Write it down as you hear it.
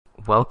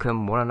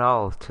Welcome one and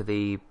all to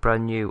the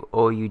brand new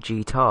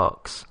OUG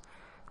Talks.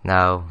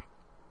 Now,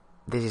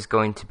 this is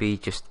going to be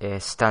just a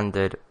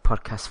standard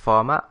podcast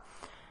format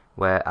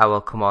where I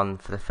will come on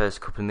for the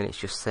first couple of minutes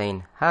just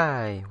saying,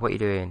 "Hi, what are you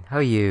doing? How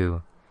are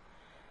you?"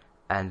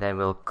 And then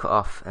we'll cut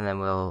off and then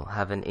we'll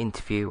have an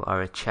interview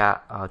or a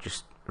chat or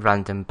just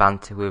random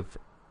banter with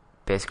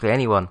basically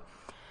anyone.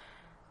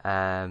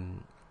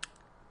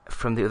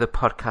 From the other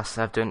podcasts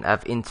I've done,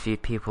 I've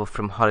interviewed people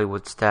from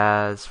Hollywood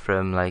stars,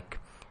 from like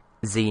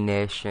Z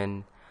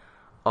Nation,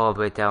 all the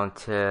way down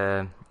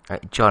to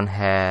John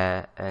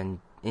Hare and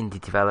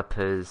indie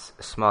developers,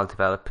 small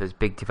developers,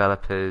 big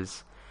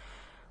developers.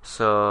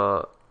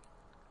 So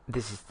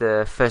this is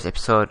the first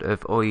episode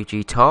of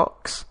OUG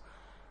Talks,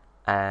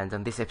 and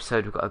on this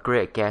episode we've got a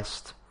great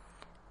guest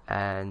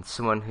and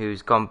someone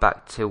who's gone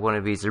back to one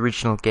of his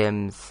original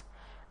games,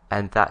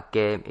 and that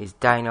game is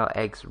Dino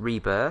Eggs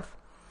Rebirth.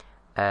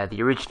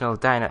 The original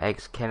Dino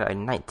Eggs came out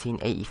in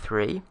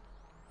 1983,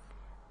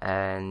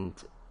 and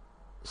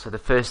so the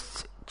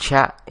first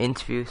chat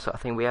interview sort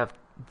of thing we have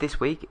this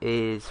week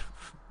is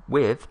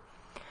with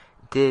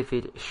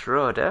David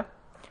Schroeder.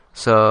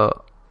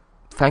 So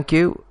thank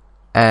you,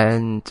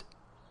 and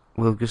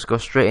we'll just go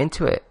straight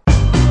into it.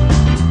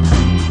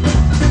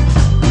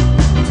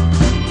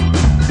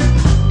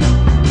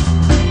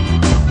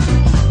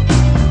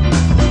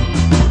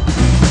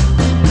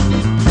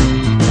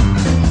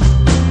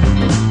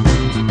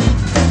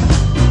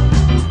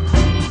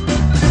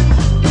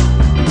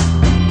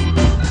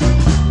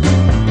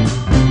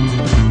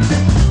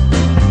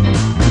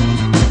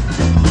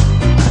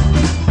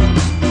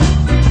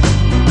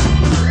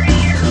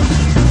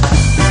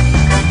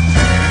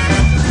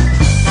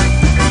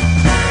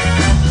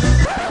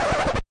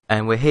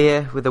 And we're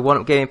here with the One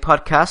Up Gaming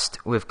Podcast.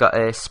 We've got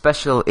a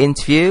special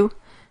interview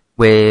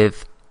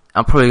with,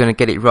 I'm probably going to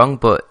get it wrong,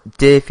 but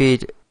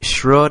David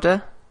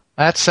Schroeder.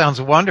 That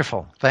sounds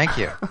wonderful. Thank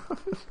you.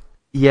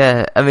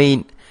 Yeah, I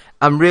mean,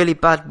 I'm really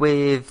bad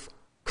with,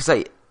 because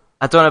I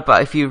don't know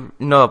about if you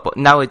know, but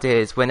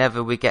nowadays,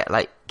 whenever we get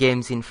like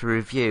games in for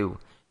review,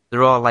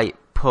 they're all like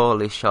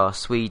Polish or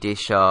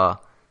Swedish or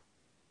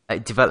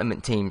like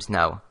development teams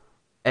now.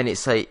 And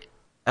it's like,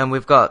 and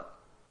we've got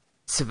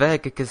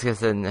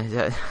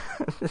Svergekasen,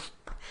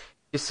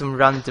 just some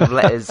random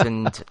letters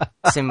and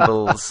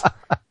symbols.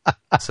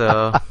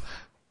 So,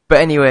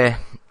 but anyway,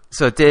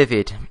 so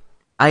David,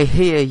 I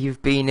hear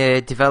you've been a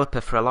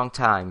developer for a long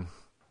time.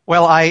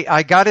 Well,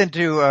 I got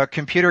into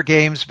computer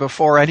games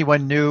before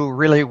anyone knew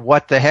really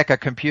what the heck a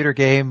computer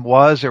game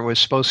was or was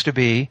supposed to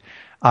be.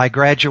 I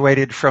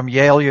graduated from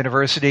Yale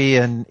University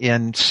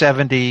in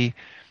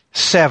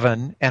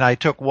 77, and I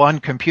took one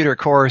computer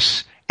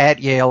course at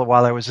Yale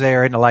while I was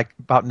there in about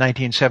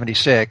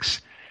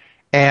 1976.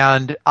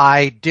 And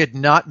I did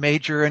not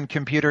major in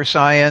computer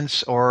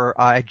science, or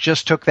I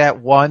just took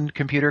that one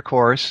computer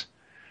course.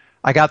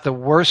 I got the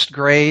worst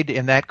grade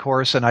in that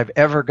course than I've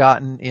ever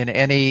gotten in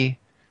any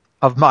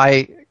of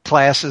my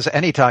classes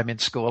anytime in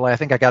school. I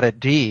think I got a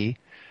D.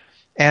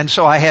 And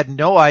so I had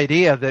no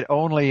idea that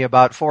only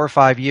about 4 or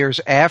 5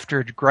 years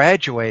after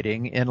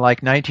graduating in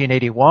like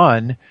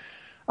 1981,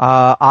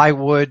 I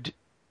would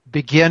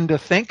begin to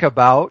think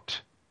about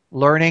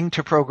learning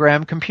to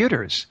program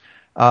computers,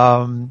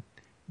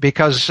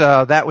 because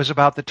that was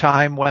about the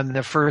time when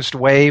the first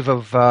wave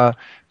of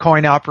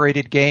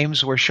coin-operated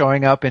games were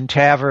showing up in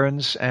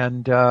taverns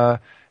and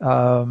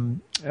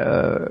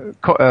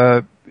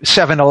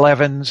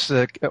 7-Elevens.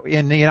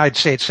 In the United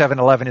States,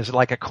 7-Eleven is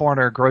like a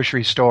corner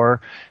grocery store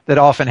that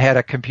often had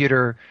a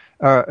computer,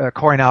 a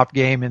coin-op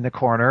game in the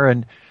corner.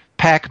 And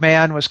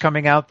Pac-Man was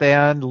coming out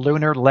then,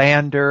 Lunar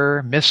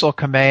Lander, Missile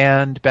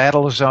Command,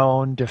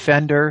 Battlezone,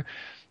 Defender.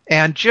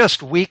 And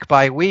just week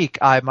by week,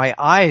 my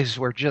eyes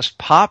were just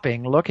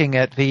popping looking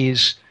at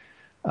these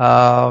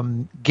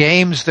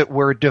games that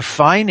were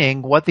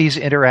defining what these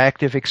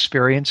interactive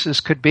experiences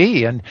could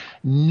be. And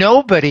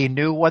nobody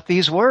knew what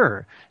these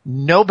were.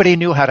 Nobody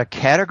knew how to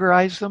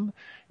categorize them.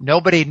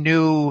 Nobody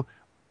knew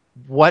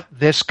what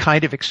this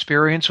kind of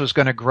experience was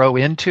going to grow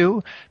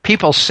into.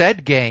 People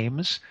said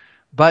games,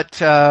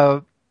 but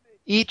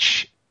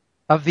each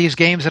of these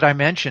games that I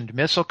mentioned,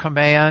 Missile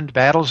Command,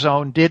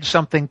 Battlezone, did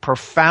something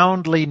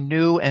profoundly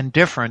new and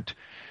different.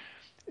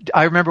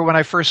 I remember when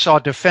I first saw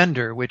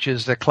Defender, which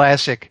is the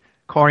classic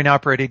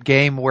coin-operated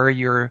game where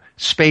your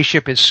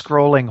spaceship is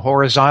scrolling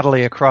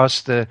horizontally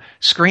across the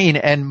screen,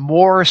 and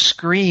more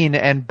screen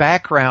and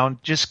background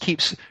just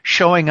keeps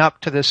showing up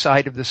to the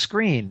side of the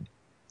screen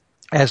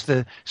as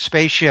the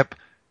spaceship,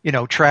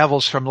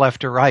 travels from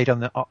left to right on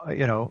the,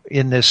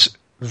 in this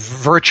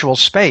virtual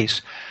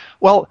space.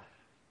 Well,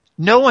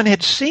 no one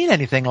had seen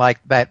anything like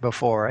that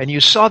before, and you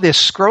saw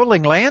this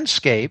scrolling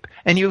landscape,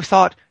 and you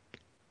thought,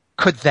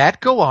 could that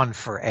go on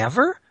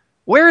forever?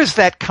 Where is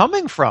that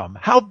coming from?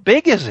 How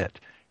big is it?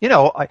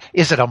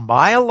 Is it a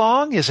mile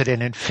long? Is it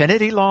an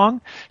infinity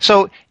long?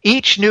 So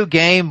each new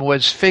game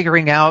was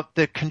figuring out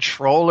the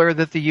controller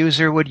that the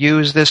user would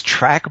use, this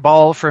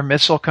trackball for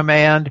Missile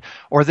Command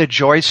or the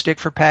joystick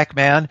for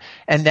Pac-Man.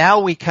 And now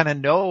we kind of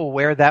know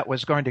where that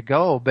was going to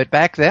go. But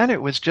back then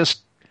it was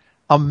just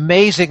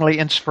amazingly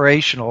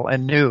inspirational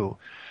and new.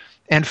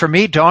 And for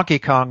me, Donkey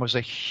Kong was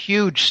a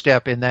huge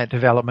step in that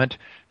development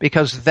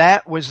because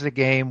that was the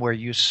game where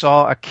you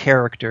saw a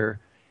character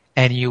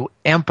and you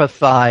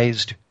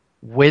empathized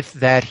with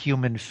that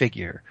human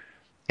figure.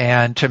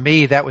 And to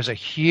me, that was a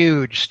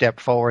huge step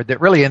forward that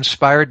really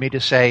inspired me to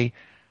say,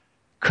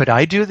 could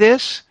I do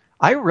this?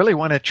 I really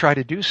want to try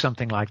to do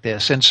something like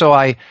this. And so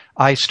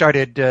I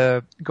started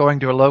going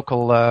to a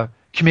local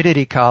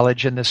community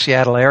college in the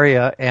Seattle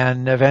area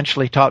and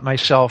eventually taught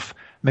myself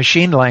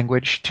machine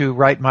language to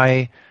write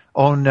my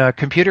own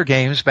computer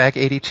games back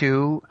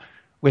 82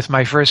 with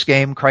my first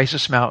game,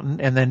 Crisis Mountain,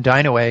 and then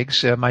Dino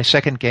Eggs, my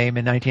second game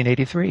in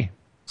 1983.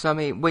 So, I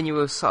mean, when you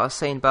were sort of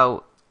saying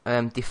about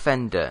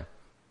Defender,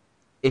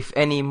 if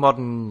any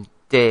modern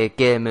day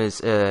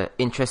gamers are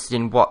interested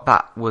in what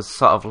that was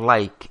sort of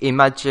like,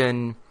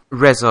 imagine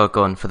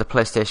Resogun for the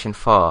PlayStation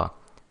 4.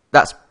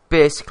 That's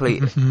basically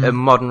a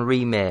modern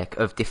remake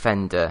of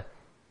Defender,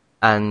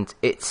 and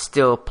it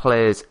still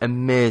plays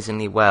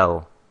amazingly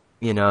well,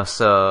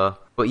 so...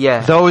 But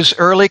yeah. Those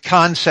early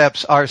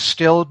concepts are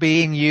still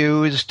being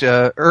used.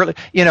 Now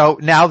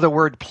the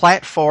word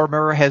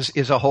platformer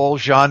is a whole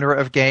genre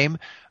of game.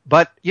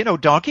 But,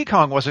 Donkey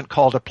Kong wasn't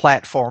called a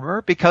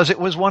platformer because it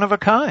was one of a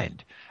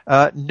kind.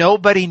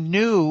 Nobody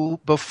knew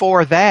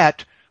before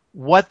that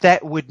what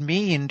that would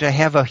mean to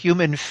have a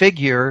human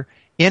figure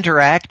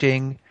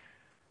interacting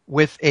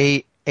with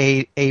a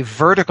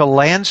vertical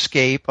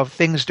landscape of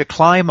things to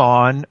climb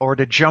on or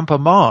to jump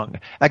among.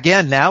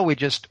 Again, now we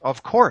just,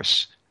 of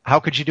course, how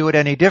could you do it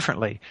any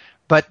differently?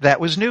 But that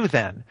was new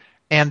then.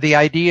 And the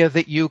idea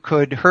that you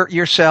could hurt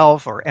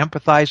yourself or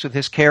empathize with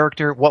this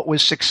character, what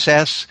was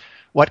success,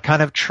 what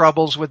kind of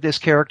troubles would this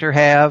character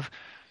have,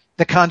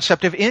 the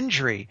concept of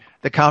injury,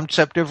 the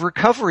concept of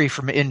recovery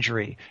from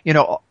injury,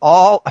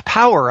 all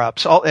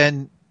power-ups,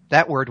 and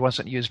that word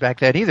wasn't used back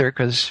then either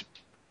because,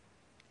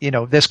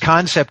 this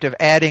concept of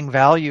adding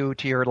value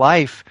to your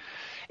life,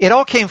 it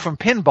all came from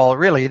pinball,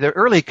 really. The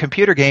early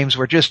computer games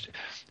were just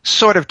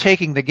sort of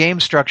taking the game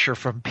structure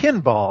from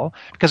pinball,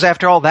 because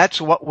after all, that's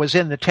what was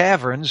in the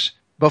taverns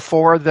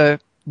before the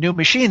new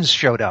machines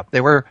showed up. They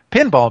were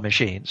pinball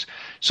machines.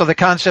 So the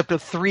concept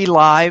of 3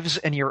 lives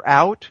and you're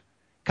out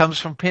comes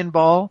from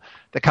pinball.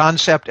 The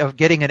concept of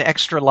getting an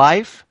extra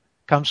life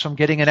comes from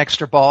getting an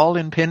extra ball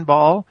in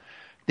pinball.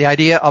 The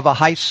idea of a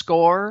high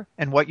score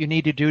and what you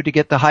need to do to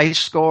get the high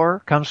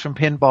score comes from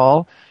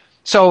pinball.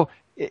 So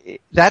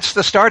that's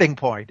the starting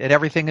point, and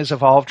everything has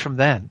evolved from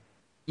then.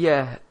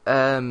 Yeah,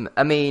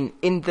 I mean,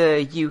 in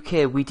the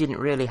UK, we didn't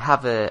really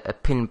have a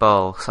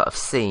pinball sort of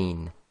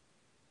scene.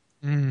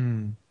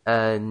 And,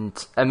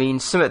 I mean,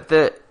 something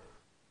that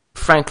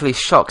frankly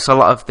shocks a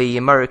lot of the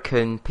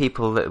American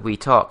people that we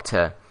talk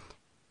to,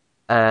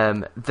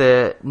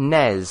 the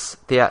NES,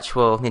 the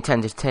actual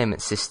Nintendo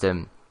Entertainment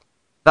System,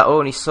 that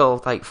only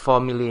sold like 4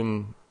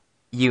 million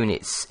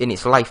units in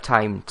its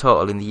lifetime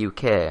total in the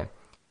UK,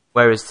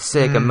 whereas the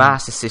Sega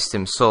Master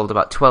System sold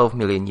about 12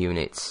 million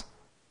units.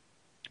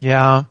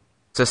 Yeah.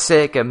 So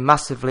Sega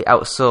massively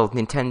outsold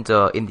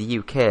Nintendo in the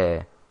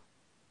UK,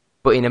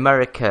 but in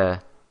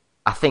America,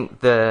 I think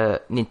the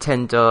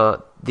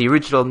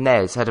original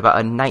NES had about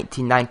a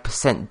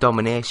 99%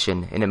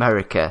 domination in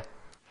America.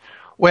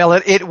 Well,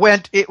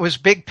 it was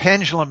big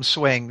pendulum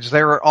swings.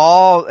 They were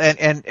all,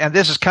 and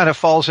this is kind of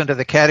falls into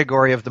the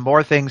category of the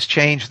more things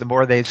change, the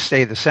more they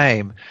stay the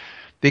same,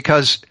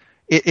 because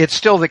it's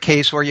still the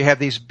case where you have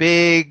these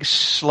big,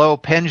 slow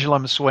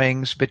pendulum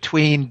swings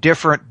between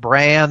different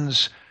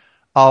brands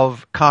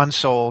of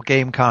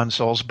game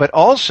consoles, but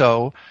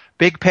also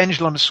big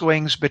pendulum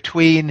swings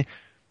between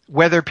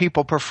whether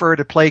people prefer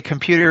to play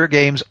computer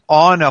games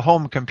on a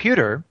home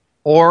computer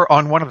or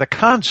on one of the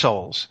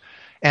consoles.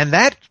 And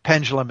that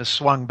pendulum has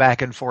swung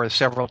back and forth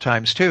several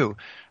times too.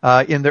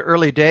 In the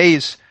early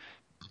days,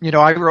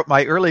 I wrote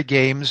my early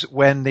games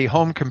when the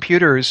home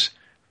computers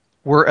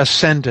were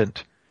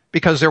ascendant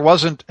because there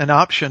wasn't an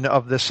option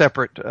of the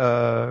separate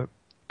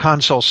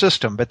console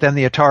system. But then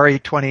the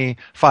Atari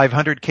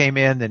 2500 came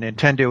in, the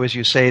Nintendo, as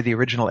you say, the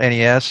original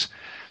NES,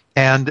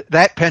 and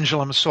that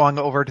pendulum swung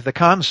over to the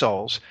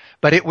consoles.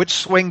 But it would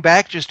swing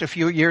back just a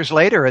few years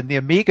later, and the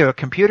Amiga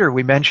computer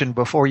we mentioned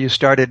before you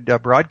started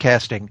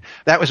broadcasting,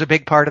 that was a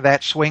big part of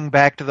that swing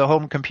back to the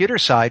home computer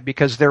side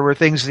because there were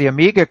things the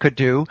Amiga could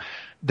do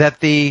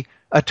that the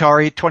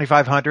Atari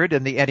 2500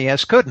 and the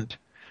NES couldn't.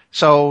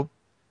 So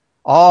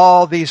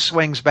all these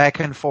swings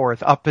back and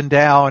forth, up and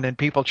down, and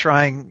people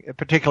trying,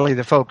 particularly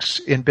the folks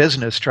in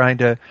business, trying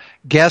to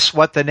guess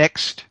what the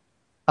next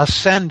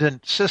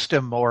ascendant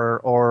system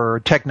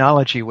or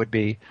technology would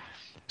be.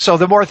 So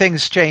the more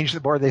things change,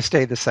 the more they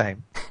stay the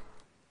same.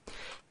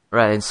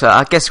 Right, and so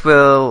I guess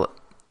we'll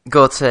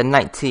go to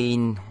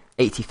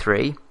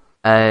 1983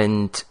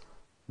 and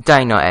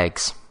Dino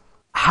Eggs.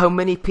 How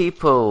many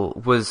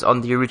people was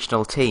on the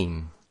original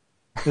team?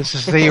 This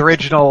is the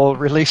original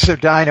release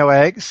of Dino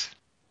Eggs.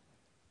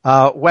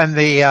 When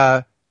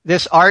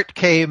this art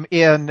came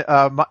in,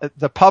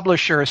 the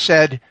publisher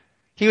said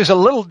he was a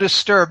little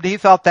disturbed. He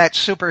thought that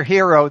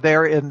superhero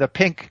there in the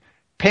pink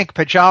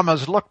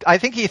pajamas I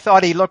think he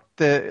thought he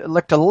looked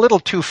a little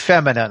too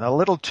feminine, a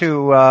little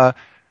too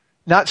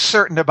not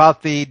certain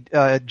about the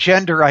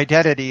gender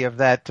identity of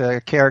that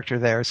character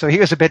there. So he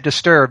was a bit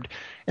disturbed.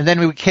 And then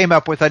we came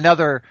up with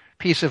another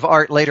piece of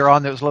art later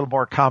on that was a little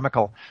more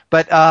comical.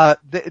 But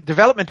the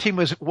development team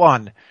was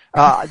one.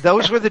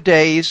 Those were the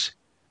days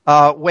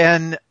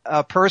when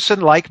a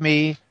person like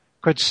me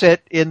could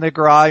sit in the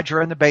garage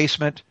or in the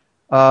basement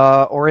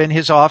or in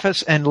his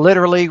office and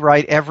literally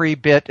write every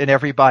bit and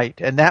every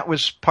byte. And that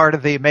was part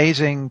of the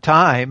amazing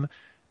time.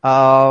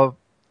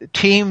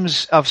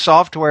 Teams of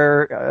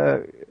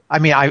software,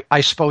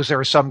 I suppose there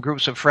were some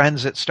groups of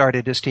friends that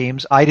started as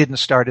teams. I didn't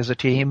start as a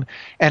team.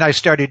 And I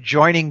started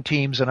joining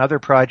teams and other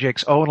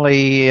projects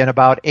only in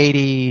about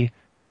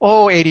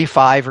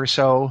 85 or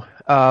so.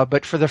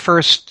 But for the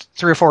first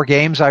 3 or 4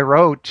 games I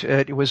wrote,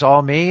 it was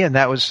all me. And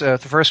that was the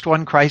first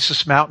one,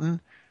 Crisis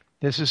Mountain.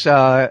 This is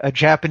a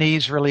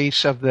Japanese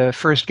release of the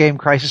first game,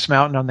 Crisis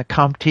Mountain, on the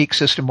Comtique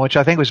system, which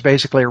I think was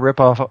basically a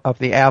ripoff of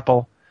the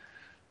Apple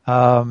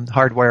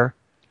hardware.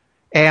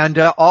 And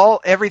all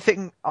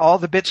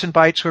the bits and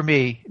bytes were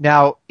me.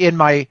 Now, in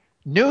my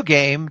new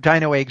game,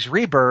 Dino Eggs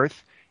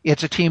Rebirth,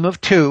 it's a team of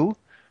 2.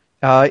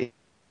 A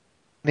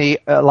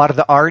lot of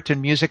the art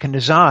and music and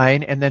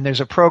design, and then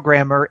there's a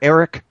programmer,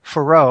 Eric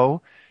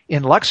Farreau,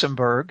 in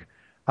Luxembourg,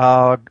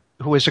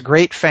 who is a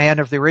great fan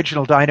of the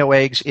original Dino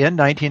Eggs in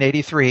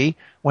 1983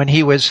 when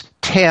he was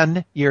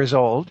 10 years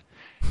old.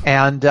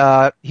 And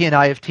he and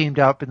I have teamed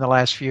up in the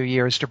last few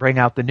years to bring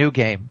out the new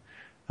game.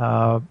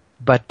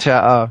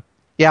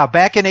 Yeah,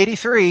 back in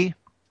 83,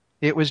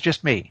 it was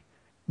just me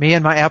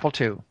and my Apple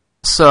II.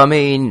 So,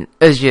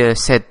 as you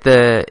said,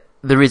 there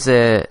is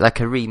a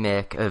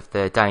remake of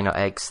the Dino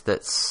Eggs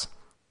is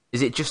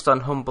it just on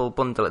Humble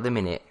Bundle at the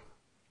minute?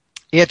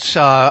 It's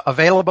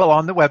available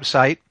on the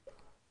website,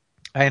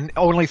 and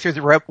only through the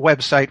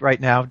website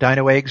right now,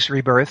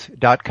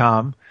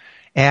 dinoeggsrebirth.com,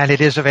 and it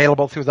is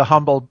available through the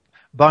Humble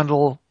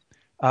Bundle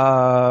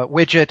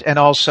widget and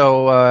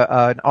also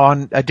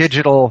on a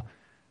digital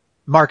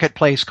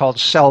marketplace called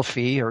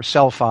Sellfy.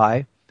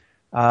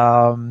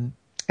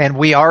 And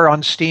we are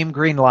on Steam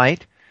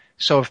Greenlight.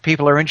 So if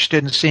people are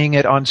interested in seeing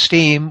it on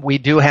Steam, we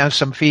do have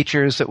some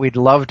features that we'd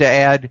love to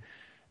add.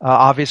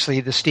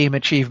 Obviously, the Steam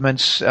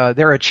achievements,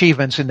 there are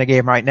achievements in the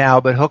game right now,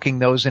 but hooking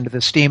those into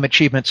the Steam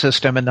achievement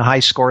system and the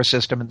high score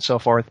system and so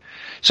forth.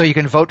 So you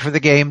can vote for the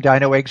game,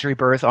 Dino Eggs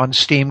Rebirth, on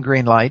Steam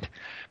Greenlight.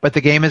 But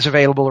the game is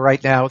available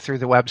right now through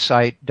the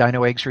website,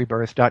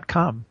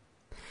 dinoeggsrebirth.com.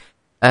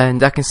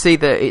 And I can see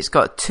that it's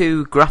got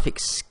 2 graphic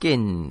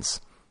skins.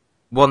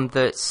 One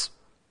that's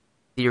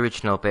the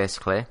original,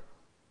 basically.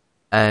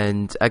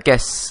 And I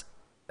guess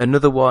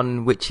another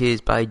one which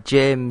is by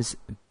James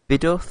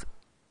Bidoff.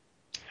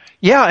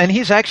 Yeah, and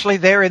he's actually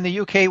there in the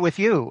UK with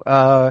you.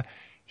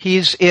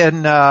 He's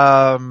in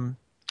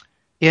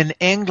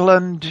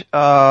England,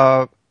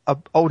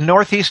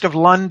 northeast of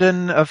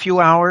London, a few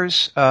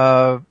hours.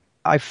 Not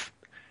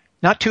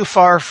too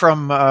far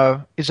from,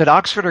 is it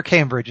Oxford or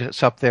Cambridge?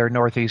 It's up there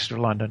northeast of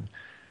London.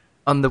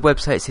 On the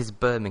website it says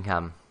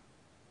Birmingham.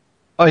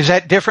 Oh, is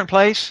that a different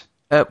place?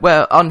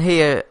 Well, on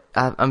here,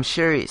 I'm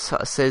sure it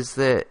sort of says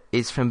that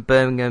it's from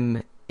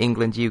Birmingham,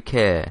 England,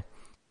 UK.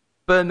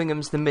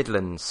 Birmingham's the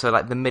Midlands, so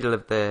like the middle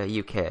of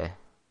the UK.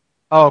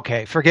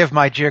 Okay, forgive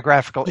my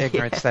geographical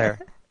ignorance there.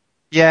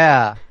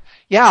 Yeah.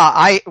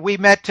 Yeah, we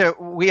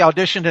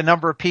auditioned a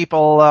number of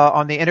people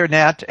on the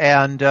internet,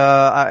 and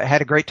I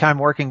had a great time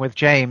working with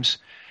James.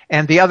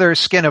 And the other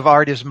skin of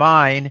art is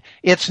mine.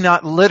 It's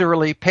not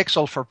literally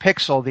pixel for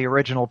pixel, the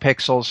original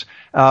pixels,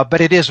 but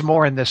it is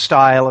more in the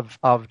style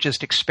of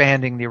just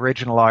expanding the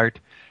original art.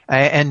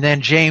 And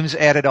then James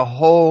added a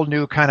whole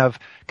new kind of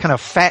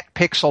fat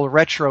pixel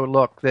retro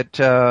look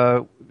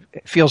that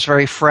feels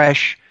very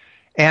fresh.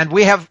 And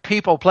we have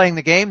people playing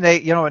the game.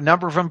 A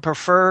number of them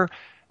prefer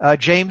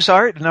James'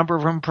 art. A number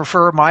of them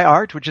prefer my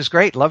art, which is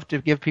great. Love to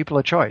give people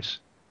a choice.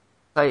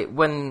 Like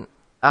when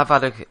I've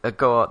had a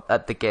go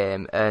at the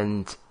game,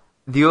 and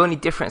the only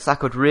difference I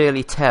could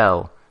really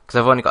tell, because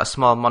I've only got a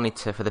small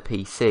monitor for the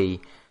PC,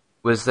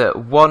 was that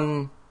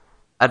one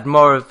had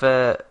more of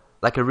a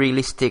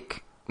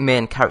realistic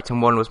main character,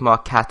 and one was more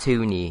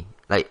cartoony,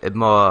 like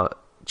more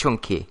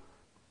chunky.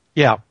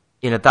 Yeah.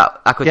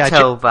 That I could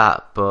tell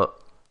that, but.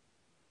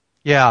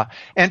 Yeah,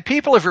 and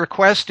people have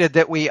requested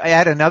that we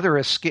add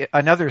another skin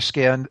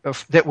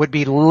that would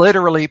be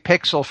literally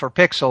pixel for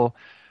pixel,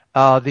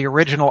 the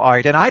original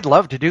art, and I'd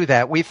love to do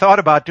that. We thought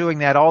about doing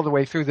that all the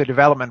way through the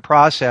development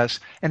process,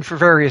 and for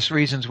various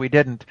reasons we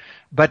didn't.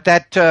 But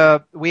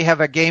that we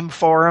have a game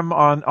forum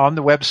on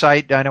the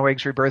website,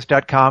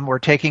 dinoeggsrebirth.com. We're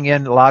taking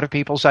in a lot of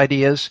people's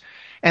ideas,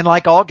 And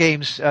like all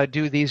games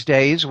do these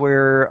days,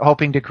 we're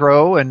hoping to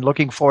grow and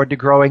looking forward to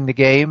growing the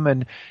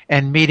game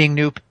and meeting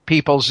new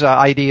people's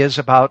ideas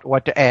about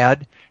what to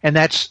add. And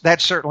that's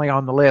certainly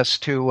on the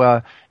list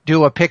to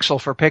do a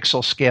pixel for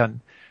pixel skin.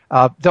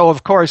 Though,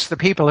 of course, the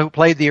people who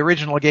played the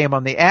original game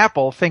on the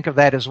Apple think of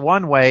that as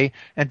one way,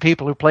 and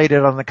people who played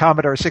it on the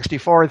Commodore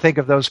 64 think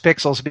of those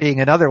pixels being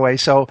another way.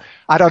 So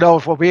I don't know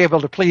if we'll be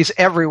able to please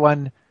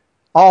everyone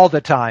all the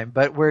time,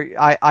 but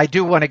I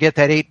do want to get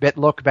that 8-bit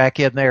look back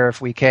in there if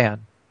we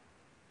can.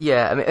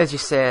 Yeah, I mean, as you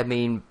say, I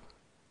mean,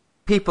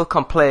 people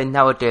complain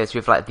nowadays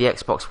with like the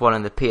Xbox One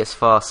and the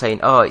PS4 saying,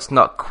 oh, it's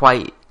not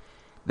quite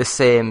the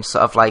same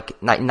sort of like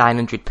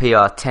 900p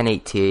or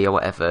 1080 or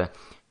whatever.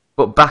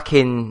 But back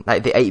in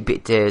like the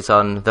 8-bit days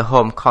on the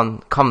home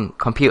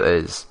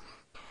computers,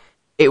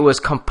 it was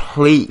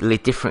completely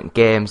different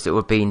games that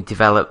were being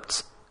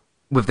developed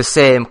with the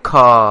same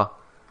core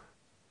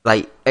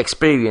like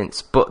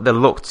experience, but they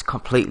looked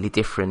completely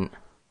different.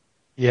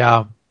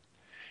 Yeah.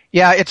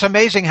 Yeah, it's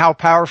amazing how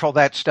powerful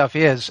that stuff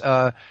is.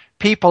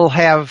 People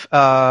have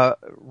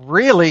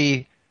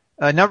really,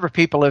 a number of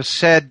people have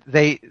said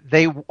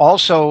they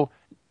also,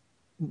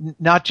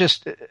 not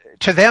just,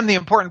 to them the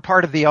important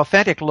part of the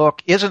authentic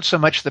look isn't so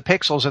much the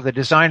pixels or the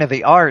design of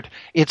the art,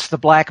 it's the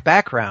black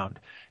background.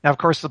 Now, of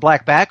course, the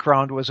black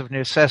background was of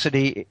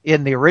necessity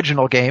in the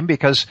original game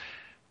because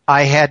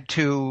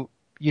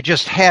you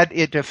just had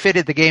it to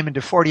fitted the game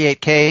into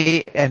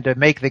 48K, and to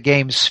make the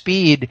game's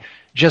speed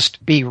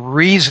just be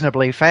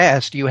reasonably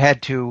fast, you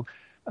had to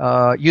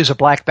use a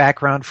black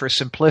background for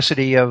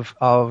simplicity of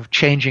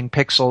changing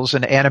pixels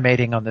and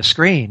animating on the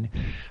screen.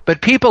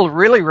 But people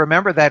really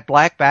remember that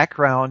black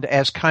background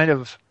as kind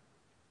of,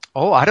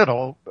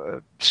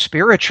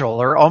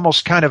 spiritual, or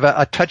almost kind of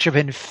a touch of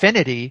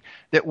infinity,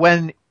 that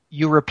when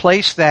you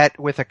replace that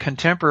with a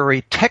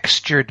contemporary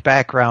textured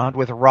background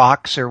with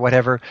rocks or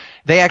whatever,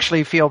 they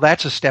actually feel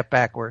that's a step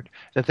backward,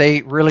 that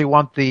they really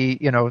want the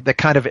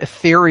kind of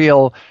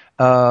ethereal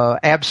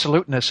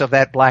absoluteness of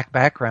that black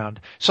background.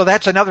 So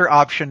that's another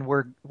option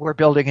we're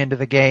building into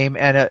the game,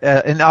 and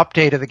an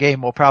update of the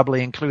game will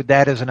probably include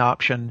that as an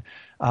option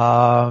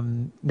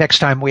next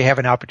time we have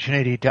an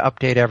opportunity to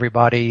update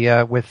everybody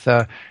with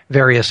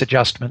various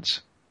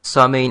adjustments.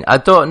 So, I mean, I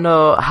don't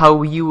know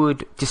how you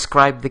would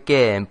describe the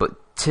game, but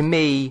to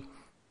me,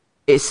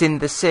 it's in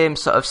the same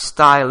sort of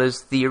style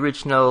as the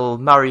original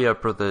Mario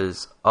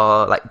Brothers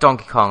or like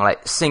Donkey Kong,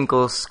 like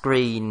single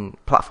screen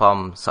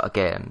platform sort of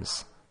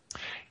games.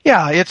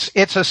 Yeah,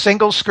 it's a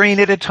single screen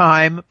at a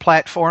time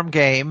platform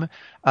game.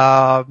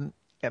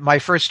 My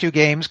first two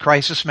games,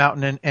 Crisis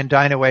Mountain and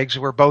Dino Eggs,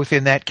 were both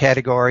in that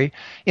category.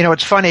 You know,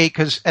 it's funny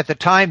because at the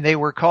time they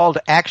were called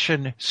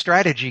action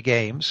strategy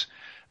games.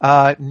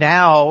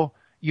 Now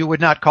you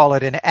would not call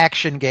it an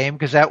action game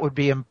because that would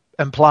be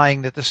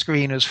implying that the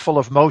screen is full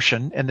of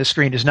motion, and the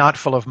screen is not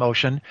full of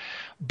motion.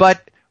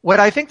 But what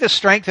I think the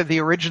strength of the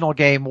original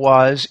game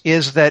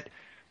is that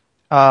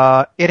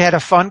it had a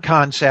fun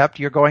concept.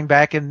 You're going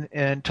back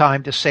in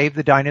time to save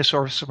the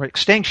dinosaurs from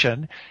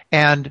extinction,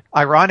 and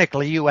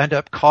ironically, you end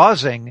up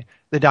causing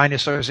the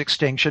dinosaurs'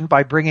 extinction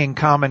by bringing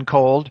common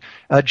cold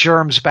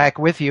germs back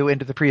with you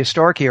into the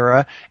prehistoric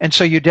era, and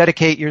so you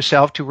dedicate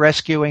yourself to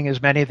rescuing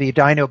as many of the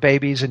dino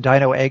babies and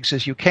dino eggs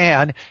as you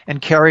can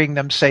and carrying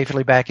them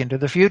safely back into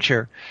the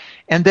future.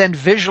 And then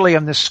visually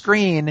on the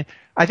screen,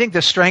 I think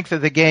the strength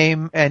of the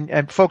game,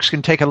 and folks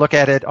can take a look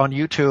at it on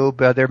YouTube,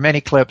 there are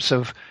many clips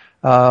of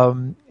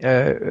Dino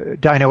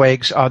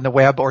Eggs on the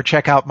web, or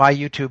check out my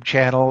YouTube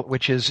channel,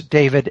 which is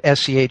David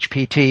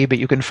SCHPT, but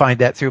you can find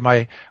that through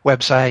my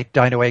website,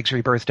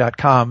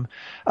 dinoeggsrebirth.com.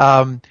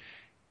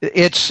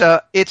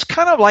 It's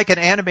kind of like an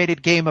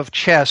animated game of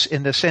chess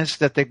in the sense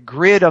that the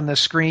grid on the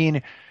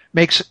screen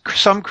makes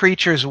some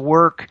creatures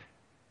work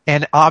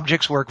and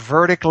objects work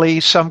vertically,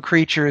 some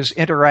creatures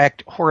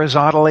interact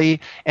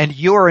horizontally, and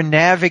you're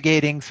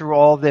navigating through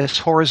all this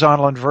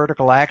horizontal and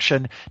vertical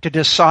action to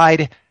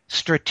decide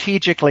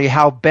strategically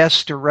how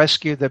best to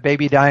rescue the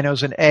baby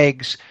dinos and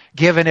eggs,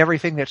 given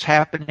everything that's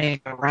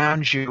happening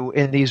around you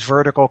in these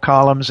vertical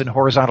columns and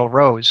horizontal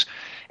rows.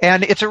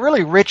 And it's a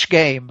really rich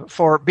game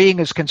for being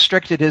as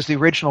constricted as the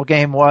original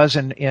game was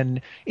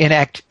in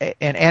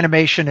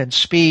animation and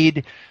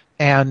speed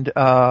and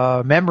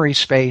memory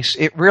space.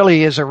 It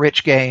really is a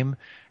rich game.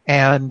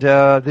 And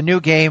the new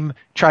game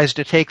tries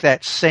to take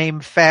that same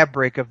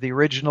fabric of the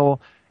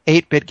original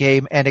 8-bit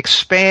game and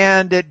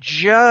expand it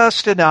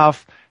just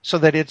enough so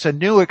that it's a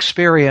new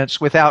experience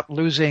without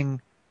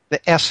losing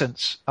the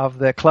essence of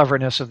the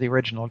cleverness of the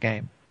original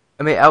game.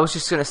 I mean, I was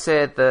just going to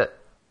say that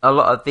a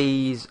lot of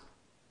these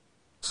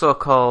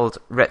so-called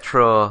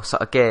retro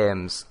sort of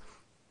games,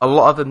 a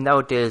lot of them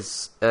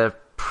nowadays are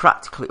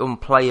practically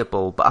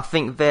unplayable, but I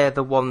think they're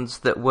the ones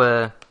that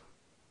were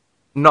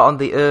not on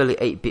the early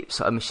 8-bit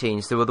sort of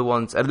machines. They were the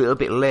ones a little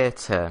bit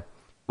later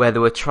where they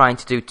were trying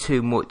to do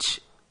too much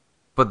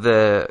for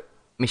the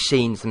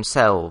machines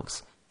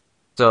themselves.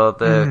 So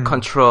the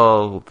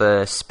control,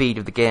 the speed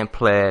of the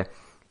gameplay,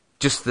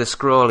 just the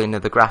scrolling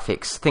of the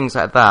graphics, things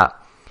like that,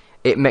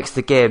 it makes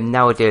the game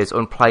nowadays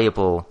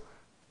unplayable.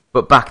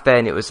 But back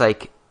then it was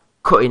like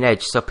cutting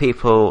edge, so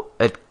people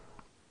had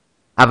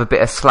have a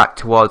bit of slack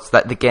towards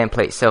like the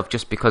gameplay itself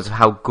just because of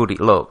how good it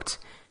looked.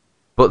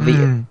 But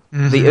the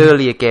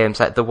earlier games,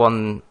 like the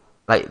one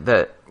like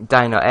the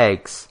Dino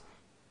Eggs,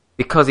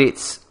 because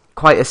it's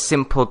quite a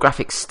simple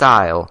graphic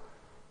style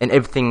and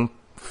everything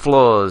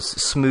flows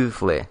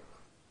smoothly,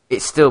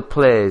 it still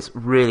plays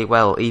really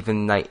well,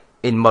 even like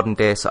in modern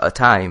day sort of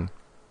time.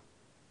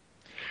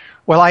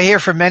 Well, I hear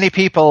from many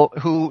people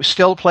who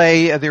still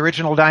play the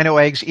original Dino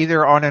Eggs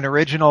either on an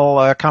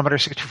original Commodore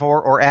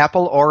 64 or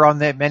Apple, or on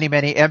the many,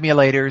 many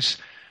emulators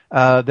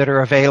that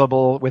are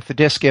available with the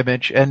disk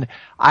image. And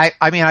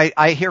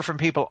I hear from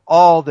people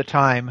all the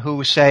time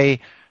who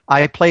say,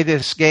 I play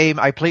this game,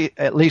 I play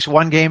at least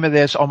one game of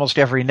this almost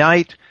every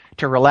night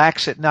to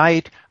relax at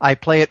night. I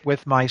play it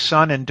with my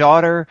son and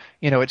daughter.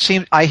 It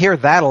seems, I hear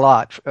that a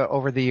lot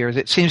over the years.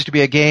 It seems to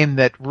be a game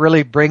that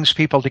really brings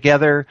people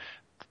together,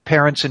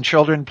 parents and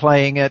children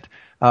playing it.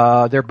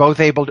 They're both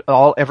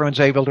everyone's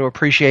able to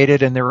appreciate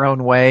it in their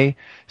own way.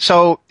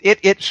 So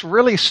it's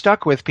really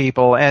stuck with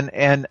people.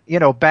 And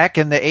back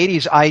in the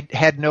 80s, I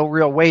had no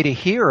real way to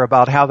hear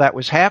about how that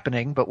was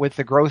happening. But with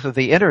the growth of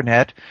the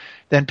internet,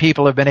 then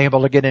people have been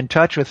able to get in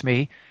touch with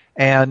me.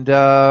 And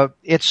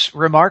it's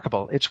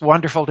remarkable. It's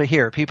wonderful to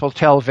hear. People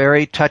tell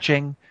very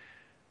touching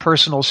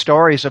personal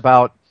stories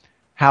about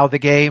how the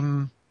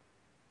game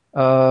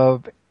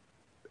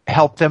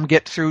help them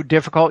get through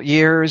difficult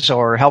years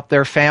or help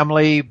their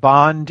family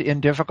bond in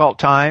difficult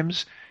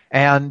times.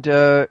 And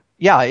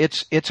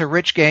it's a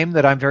rich game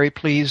that I'm very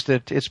pleased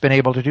that it's been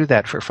able to do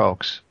that for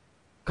folks.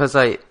 Because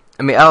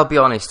I'll be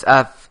honest,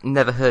 I've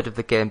never heard of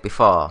the game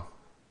before.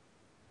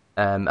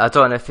 I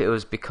don't know if it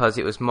was because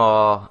it was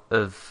more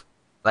of,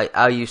 like,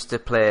 I used to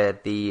play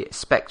the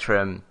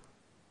Spectrum,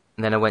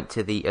 and then I went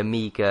to the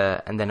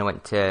Amiga, and then I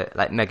went to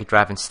like Mega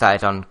Drive and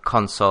started on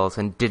consoles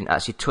and didn't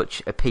actually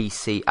touch a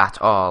PC at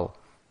all.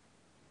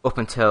 Up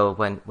until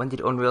when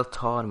did Unreal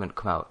Tournament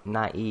come out?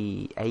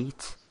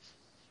 98?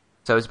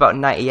 So it was about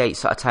 98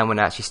 sort of time when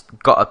I actually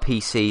got a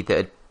PC that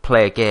would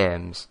play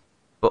games.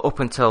 But up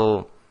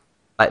until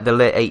like the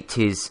late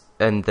 80s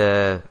and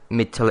the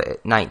mid to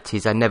late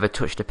 90s, I never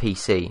touched a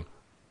PC.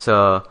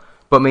 So,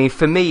 but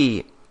for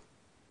me,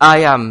 I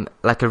am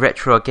like a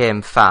retro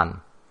game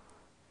fan.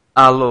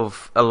 I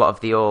love a lot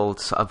of the old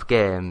sort of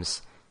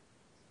games.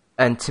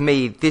 And to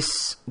me,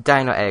 this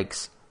Dino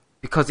Eggs,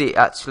 because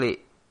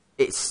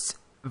it's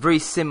very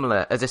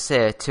similar, as I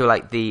say, to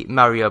like the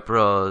Mario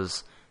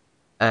Bros.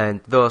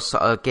 And those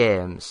sort of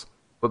games,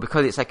 but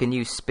because it's like a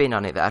new spin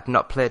on it that I've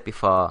not played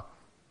before,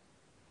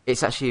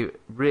 it's actually a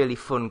really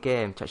fun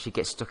game to actually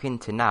get stuck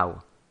into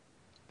now.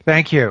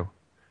 Thank you.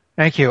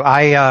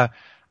 I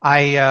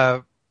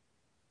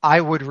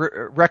would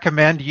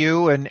recommend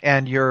you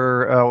and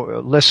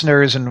your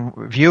listeners and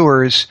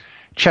viewers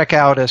check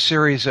out a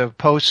series of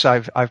posts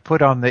I've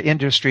put on the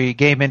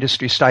game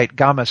industry site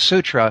Gama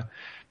Sutra,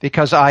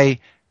 because I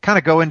kind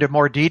of go into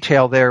more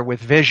detail there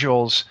with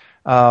visuals,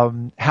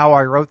 how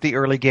I wrote the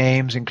early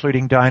games,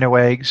 including Dino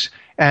Eggs,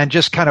 and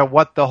just kind of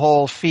what the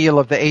whole feel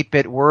of the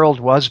 8-bit world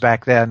was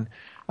back then.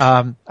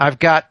 I've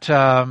got,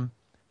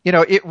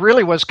 it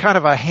really was kind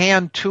of a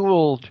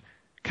hand-tooled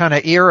kind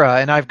of era,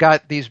 and I've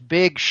got these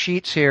big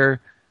sheets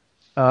here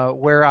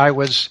where I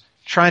was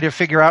trying to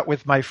figure out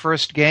with my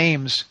first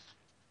games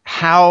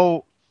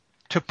how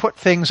to put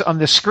things on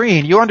the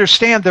screen. You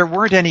understand there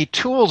weren't any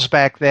tools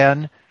back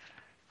then.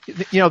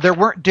 There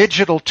weren't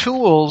digital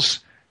tools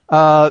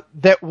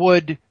that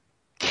would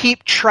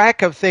keep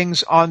track of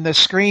things on the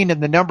screen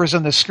and the numbers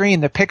on the screen,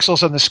 the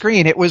pixels on the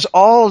screen. It was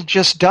all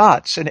just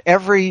dots, and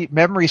every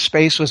memory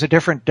space was a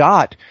different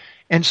dot.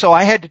 And so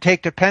I had to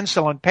take to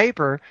pencil and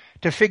paper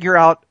to figure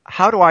out,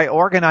 how do I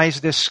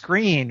organize this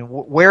screen?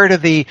 Where do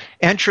the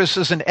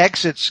entrances and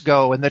exits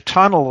go, and the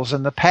tunnels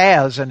and the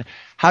paths, and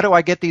how do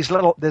I get this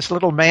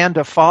little man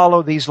to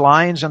follow these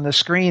lines on the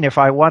screen if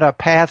I want a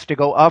path to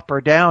go up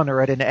or down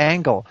or at an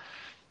angle?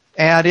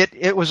 And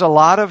it was a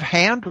lot of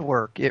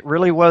handwork. It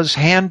really was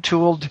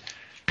hand-tooled,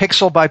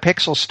 pixel by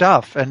pixel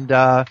stuff. And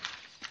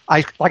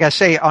like I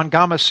say, on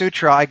Gama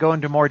Sutra, I go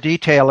into more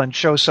detail and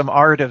show some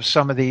art of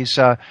some of these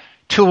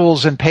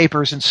tools and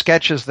papers and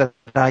sketches that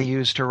I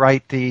used to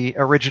write the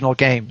original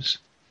games.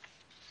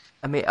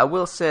 I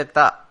will say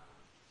that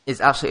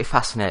is absolutely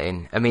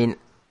fascinating.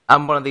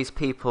 I'm one of these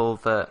people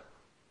that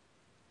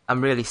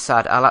I'm really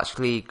sad. I'll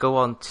actually go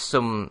on to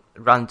some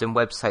random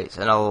websites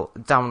and I'll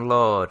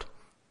download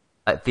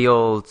the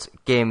old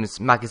games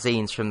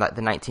magazines from like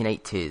the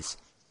 1980s,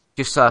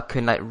 just so I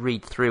can like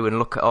read through and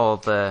look at all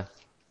the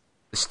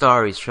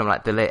stories from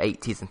like the late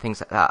 80s and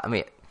things like that.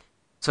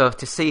 So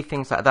to see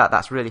things like that,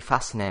 that's really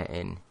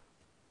fascinating.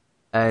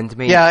 And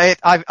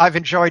I've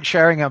enjoyed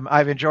sharing them.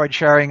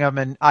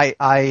 And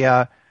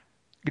I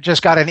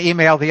just got an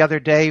email the other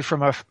day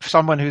from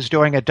someone who's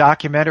doing a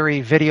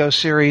documentary video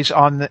series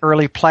on the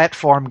early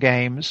platform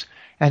games,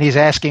 and he's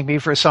asking me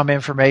for some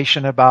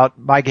information about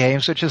my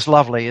games, which is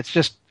lovely.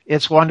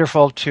 It's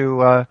wonderful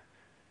to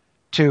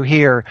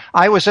hear.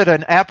 I was at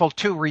an Apple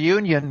II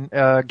reunion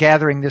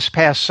gathering this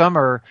past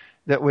summer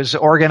that was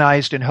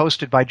organized and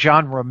hosted by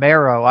John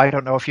Romero. I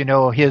don't know if you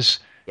know his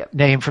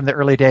name from the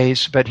early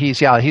days, but he's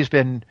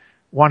been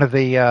one of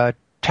the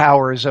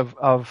towers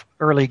of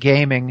early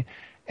gaming.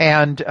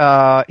 And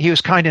he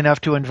was kind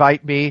enough to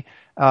invite me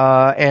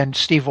and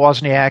Steve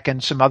Wozniak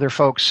and some other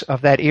folks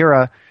of that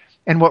era.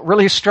 And what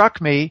really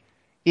struck me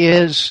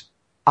is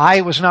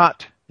I was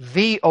not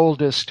the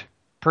oldest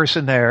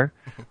person there.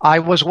 I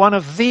was one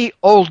of the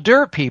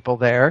older people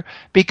there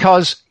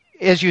because,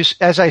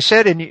 as I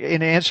said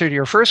in answer to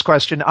your first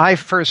question, I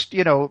first,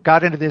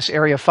 got into this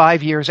area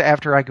 5 years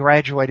after I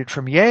graduated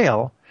from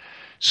Yale.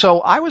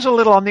 So I was a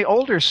little on the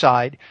older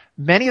side.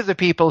 Many of the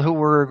people who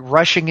were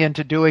rushing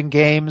into doing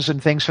games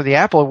and things for the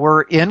Apple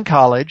were in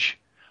college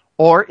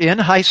or in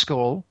high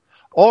school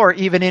or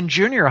even in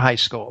junior high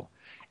school.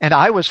 And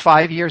I was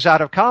 5 years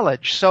out of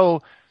college.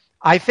 So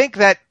I think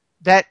that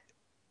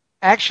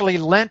actually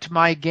lent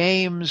my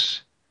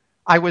games.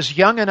 I was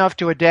young enough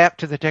to adapt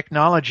to the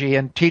technology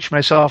and teach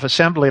myself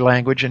assembly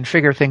language and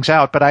figure things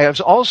out. But I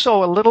was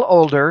also a little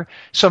older,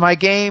 so my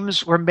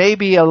games were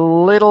maybe a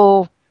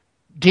little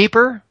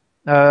deeper,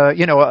 a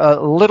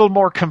little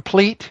more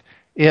complete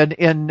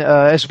in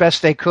as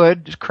best they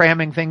could,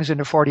 cramming things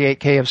into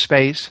 48K of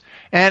space.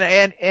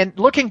 And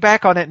looking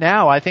back on it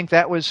now, I think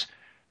that was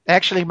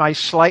actually my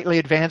slightly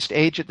advanced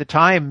age at the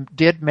time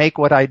did make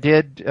what I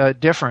did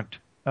different.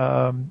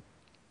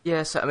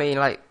 Yes,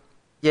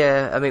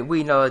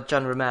 we know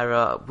John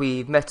Romero.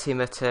 We met him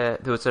at there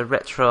was a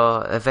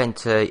retro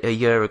event a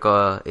year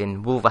ago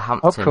in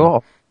Wolverhampton. Oh,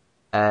 cool!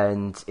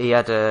 And he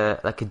had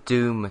a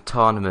Doom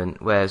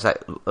tournament where it was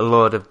like a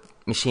load of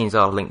machines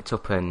all linked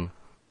up and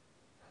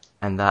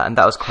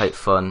that was quite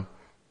fun.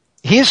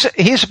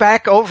 He's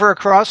back over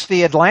across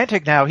the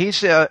Atlantic now.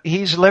 He's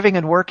living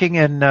and working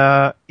in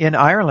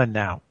Ireland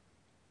now.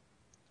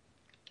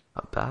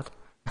 Not bad.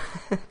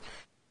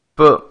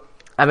 But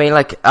I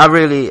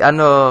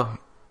know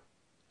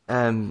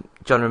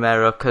John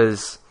Romero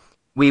because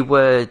we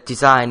were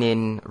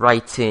designing,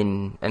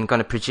 writing, and going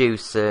to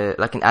produce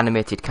an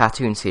animated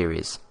cartoon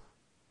series.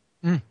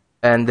 Mm.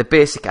 And the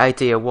basic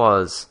idea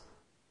was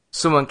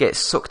someone gets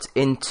sucked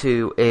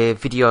into a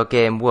video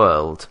game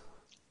world,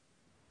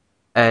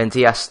 and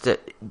he asked, "Do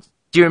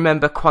you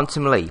remember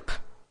Quantum Leap?"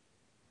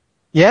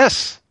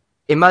 Yes.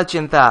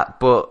 Imagine that,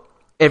 but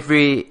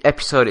every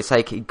episode it's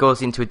like it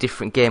goes into a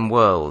different game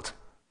world.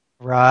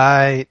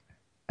 Right.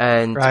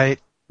 And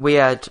we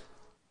had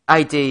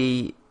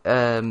ID.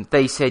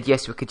 They said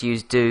yes, we could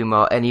use Doom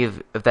or any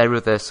of their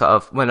other sort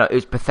of. Well, no, it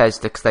was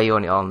Bethesda because they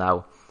own it all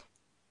now.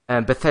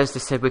 Bethesda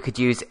said we could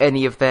use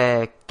any of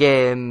their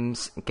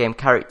games, game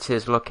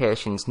characters,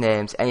 locations,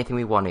 names, anything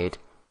we wanted.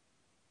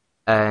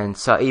 And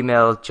so I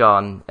emailed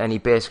John, and he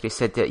basically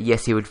said that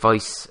yes, he would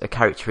voice a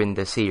character in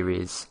the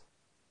series.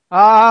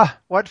 Ah,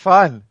 what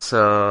fun!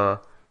 That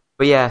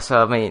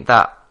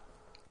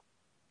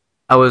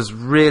I was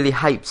really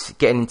hyped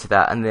getting into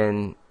that, and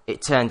then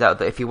it turned out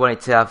that if he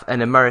wanted to have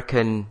an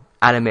American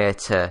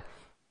animator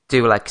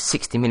do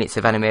 60 minutes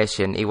of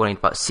animation, he wanted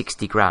about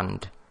 60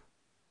 grand.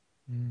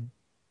 Mm.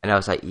 And I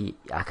was like,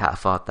 I can't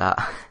afford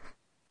that.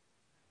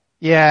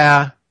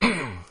 Yeah.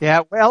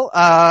 Yeah, well,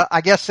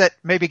 I guess that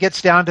maybe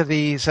gets down to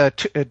these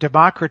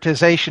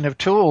democratization of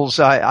tools.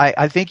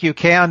 I think you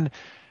can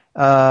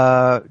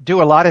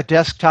do a lot of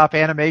desktop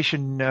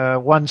animation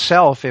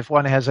oneself if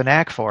one has a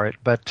knack for it.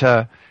 But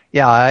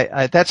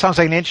that sounds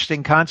like an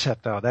interesting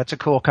concept, though. That's a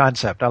cool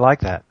concept. I like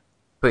that.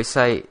 But it's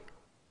I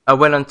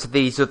went onto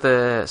these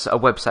other sort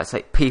of websites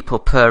like People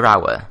Per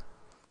Hour,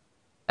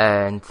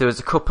 and there was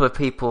a couple of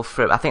people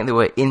from, I think they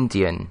were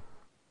Indian,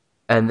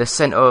 and they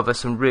sent over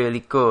some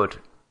really good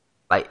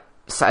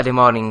Saturday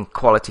morning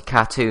quality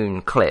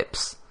cartoon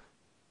clips,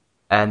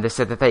 and they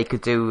said that they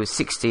could do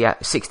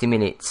 60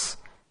 minutes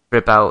for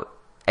about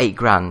 8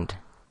 grand.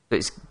 So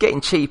it's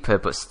getting cheaper,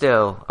 but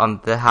still on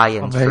the high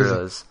end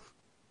for us.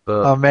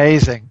 But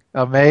amazing.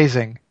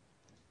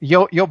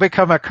 You'll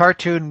become a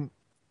cartoon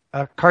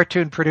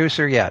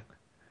producer yet.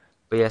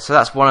 But yeah, so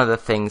that's one of the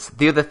things.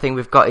 The other thing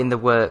we've got in the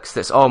works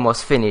that's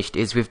almost finished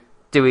is we're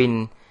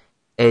doing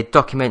a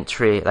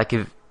documentary, like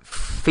a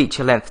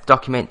feature-length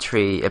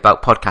documentary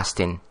about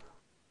podcasting.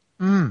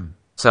 Mm.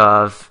 So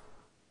I've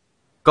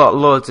got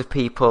loads of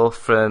people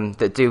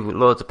that do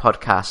loads of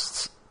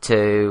podcasts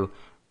to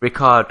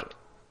record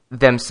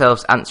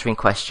themselves answering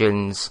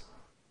questions,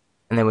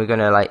 and then we're going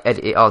to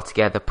edit it all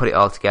together, put it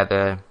all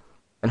together,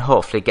 and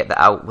hopefully get that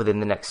out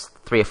within the next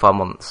 3 or 4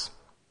 months.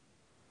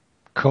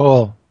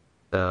 Cool.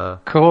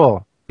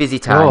 Cool. Busy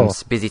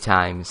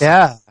times.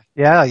 Yeah.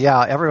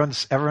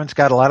 Everyone's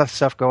got a lot of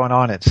stuff going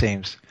on, it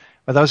seems.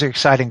 But those are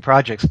exciting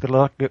projects.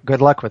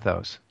 Good luck with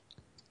those.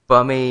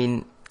 But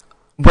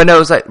when I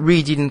was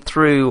reading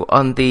through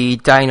on the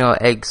Dino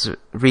Eggs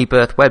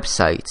Rebirth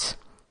website,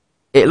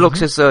 it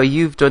looks as though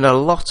you've done a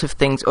lot of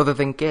things other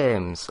than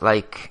games,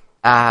 like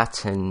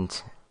art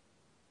and...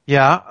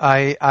 Yeah,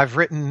 I've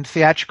written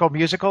theatrical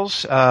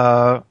musicals.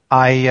 I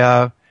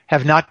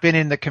have not been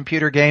in the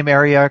computer game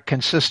area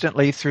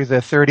consistently through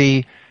the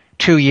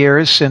 32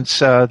 years since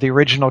the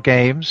original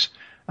games.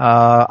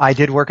 I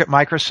did work at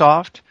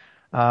Microsoft.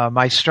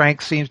 My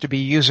strength seems to be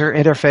user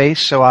interface,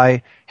 so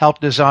I help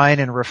design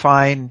and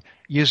refine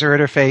user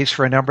interface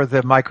for a number of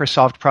the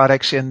Microsoft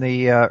products in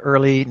the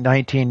early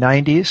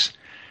 1990s.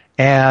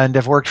 And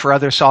I've worked for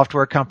other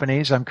software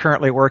companies. I'm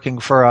currently working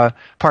for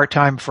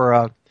part-time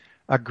for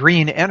a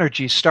green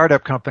energy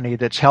startup company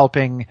that's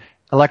helping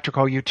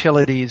electrical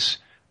utilities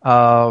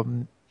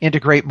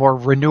integrate more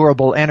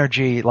renewable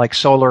energy like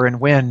solar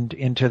and wind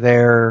into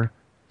their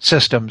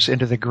systems,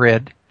 into the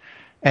grid.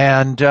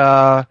 And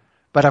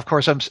but of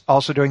course, I'm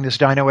also doing this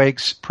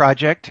DynoEggs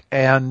project,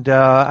 and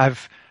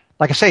I've,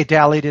 like I say,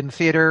 dallied in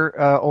theater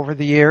over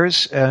the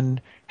years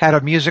and had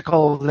a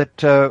musical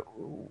that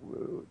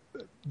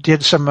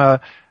did some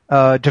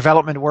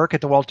development work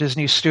at the Walt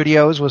Disney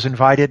Studios, was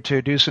invited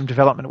to do some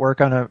development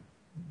work on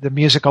the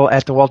musical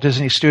at the Walt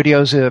Disney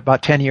Studios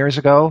about 10 years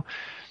ago.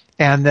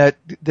 And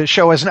the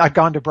show has not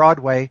gone to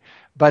Broadway,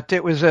 but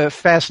it was a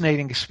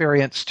fascinating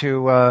experience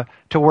to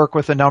work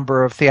with a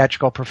number of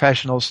theatrical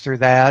professionals through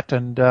that.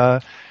 And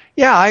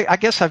I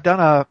guess I've done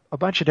a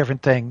bunch of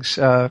different things.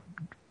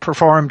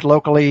 Performed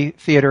locally,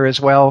 theater as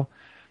well,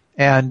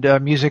 and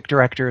music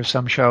director of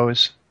some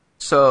shows.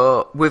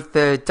 So with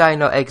the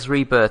DynoEggs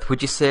Rebirth,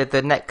 would you say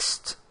the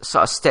next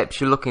sort of steps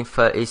you're looking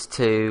for is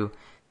to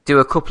do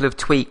a couple of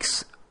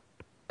tweaks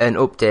and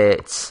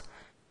updates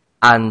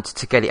and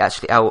to get it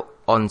actually out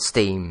on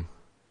Steam?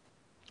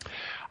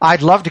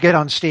 I'd love to get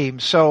on Steam.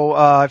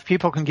 So if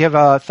people can give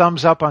a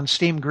thumbs up on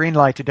Steam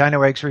Greenlight to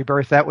DynoEggs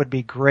Rebirth, that would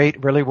be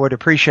great. Really would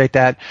appreciate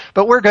that.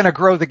 But we're going to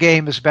grow the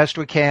game as best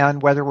we can,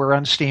 whether we're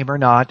on Steam or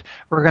not.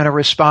 We're going to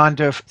respond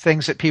to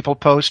things that people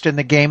post in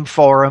the game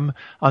forum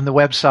on the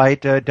website,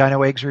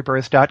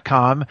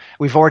 DynoEggsRebirth.com.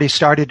 We've already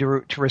started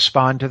to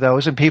respond to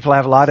those, and people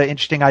have a lot of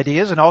interesting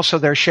ideas, and also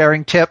they're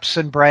sharing tips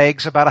and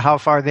brags about how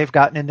far they've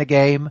gotten in the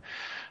game.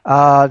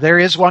 There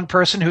is one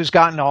person who's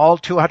gotten all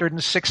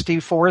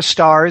 264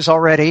 stars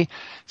already.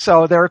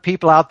 So there are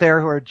people out there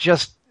who are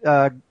just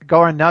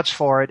going nuts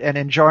for it and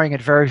enjoying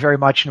it very, very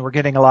much, and we're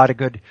getting a lot of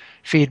good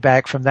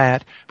feedback from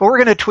that. But we're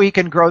going to tweak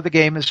and grow the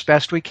game as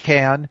best we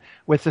can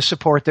with the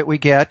support that we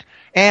get.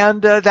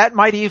 And that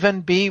might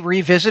even be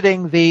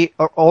revisiting the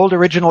old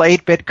original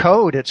 8-bit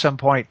code at some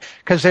point,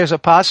 because there's a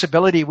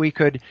possibility we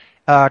could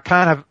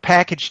kind of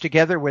packaged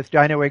together with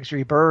DynoEggs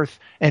Rebirth,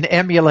 an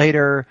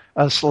emulator,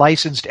 a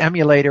licensed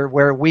emulator,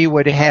 where we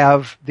would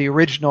have the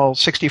original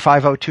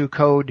 6502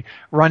 code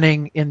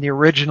running in the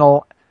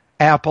original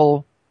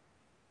Apple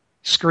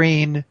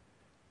screen.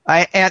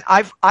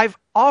 I've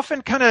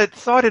often kind of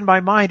thought in my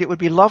mind it would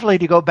be lovely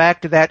to go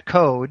back to that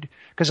code,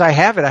 because I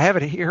have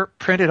it here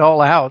printed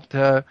all out.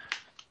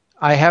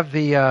 I have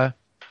the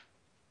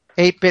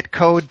 8-bit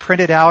code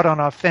printed out on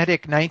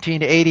authentic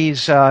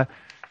 1980s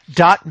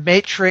dot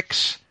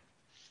matrix,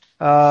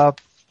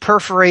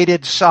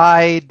 perforated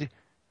side,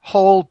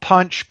 hole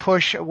punch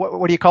push.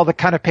 What do you call the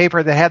kind of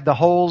paper that had the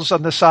holes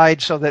on the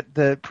side so that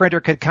the printer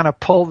could kind of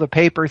pull the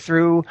paper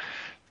through?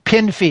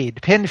 Pin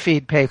feed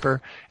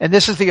paper. And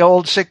this is the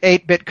old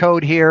 8-bit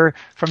code here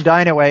from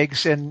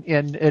DynoEggs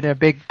in a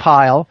big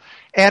pile.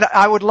 And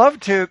I would love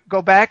to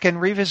go back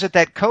and revisit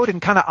that code and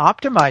kind of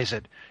optimize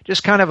it.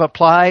 Just kind of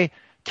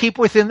keep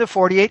within the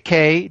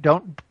 48K,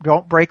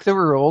 don't break the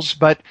rules,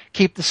 but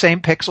keep the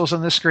same pixels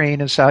on the screen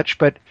and such.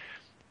 But,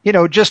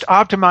 just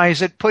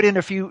optimize it,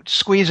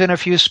 squeeze in a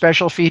few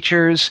special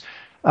features,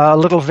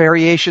 little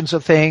variations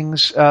of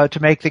things to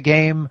make the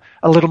game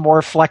a little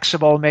more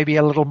flexible, maybe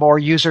a little more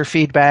user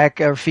feedback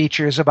or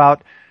features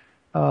about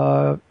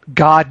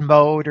God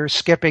mode or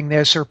skipping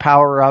this or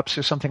power-ups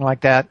or something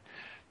like that.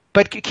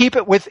 But keep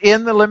it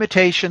within the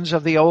limitations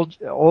of the old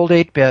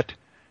 8-bit.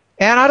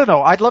 And I don't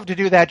know, I'd love to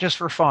do that just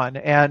for fun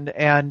and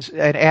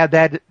add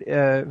that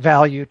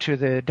value to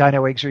the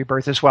DynoEggs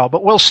Rebirth as well.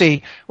 But we'll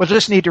see. We'll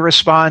just need to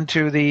respond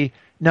to the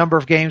number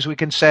of games we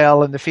can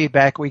sell and the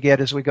feedback we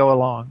get as we go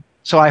along.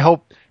 So I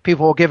hope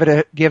people will give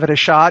it a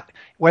shot,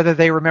 whether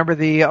they remember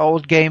the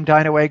old game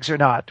DynoEggs or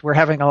not. We're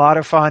having a lot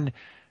of fun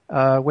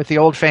with the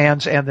old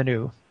fans and the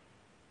new.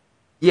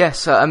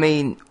 Yes, I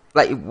mean,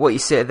 like what you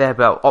said there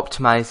about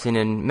optimizing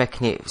and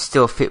making it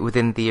still fit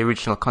within the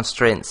original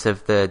constraints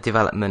of the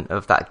development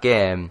of that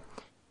game.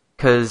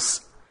 Because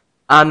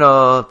I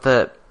know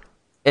that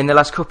in the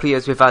last couple of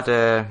years we've had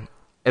a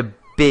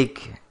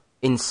big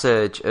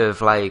insurge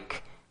of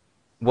like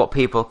what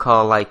people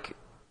call like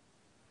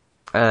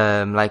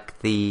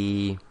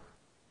the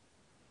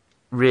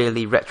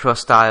really retro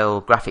style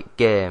graphic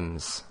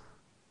games.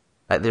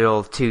 Like they're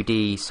all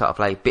 2D sort of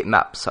like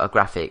bitmap sort of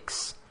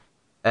graphics.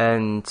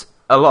 And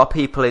a lot of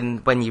people,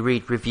 when you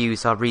read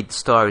reviews or read the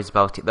stories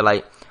about it, they're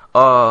like,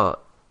 oh,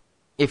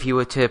 if you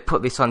were to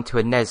put this onto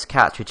a NES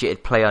cartridge,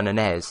 it'd play on a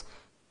NES.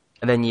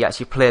 And then you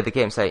actually play the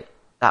game and say,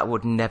 that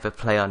would never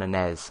play on a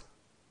NES.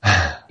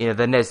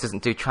 The NES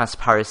doesn't do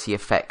transparency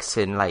effects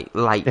and like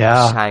light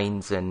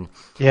shines and...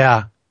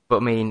 Yeah. But I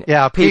mean...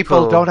 Yeah,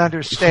 people don't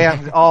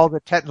understand all the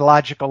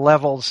technological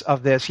levels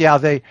of this. Yeah,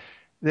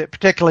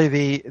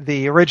 particularly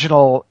the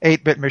original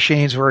 8-bit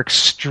machines were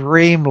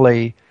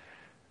extremely...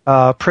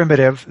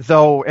 primitive,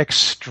 though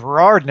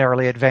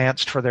extraordinarily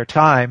advanced for their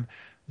time.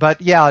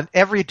 But yeah,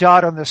 every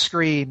dot on the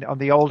screen on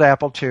the old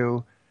Apple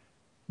II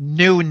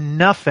knew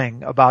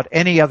nothing about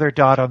any other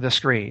dot on the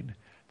screen.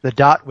 The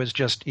dot was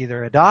just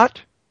either a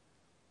dot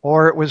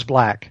or it was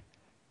black.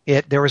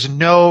 There was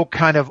no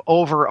kind of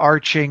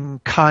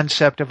overarching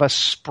concept of a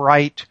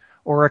sprite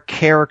or a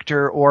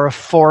character or a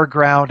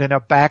foreground and a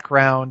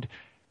background.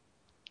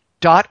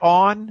 Dot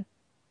on,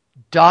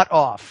 dot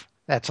off.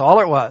 That's all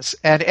it was.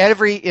 And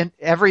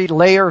every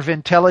layer of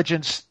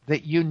intelligence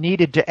that you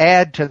needed to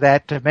add to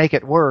that to make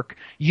it work,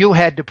 you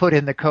had to put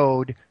in the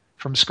code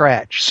from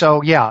scratch.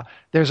 So yeah,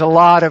 there's a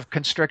lot of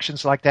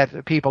constrictions like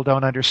that people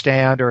don't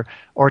understand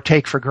or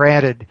take for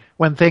granted.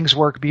 When things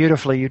work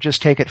beautifully, you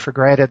just take it for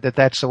granted that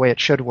that's the way it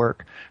should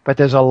work. But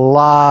there's a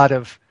lot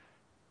of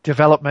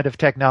development of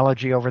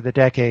technology over the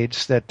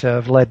decades that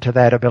have led to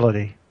that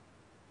ability.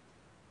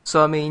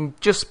 So, I mean,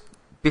 just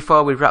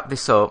before we wrap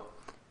this up,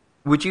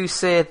 would you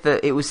say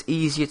that it was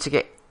easier to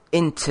get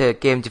into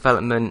game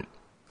development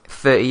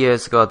 30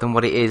 years ago than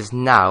what it is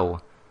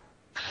now?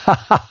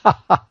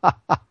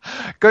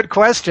 Good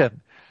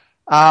question.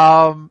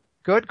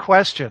 Good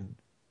question.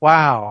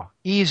 Wow.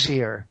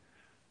 Easier.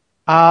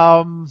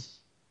 That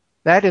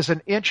is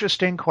an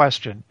interesting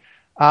question.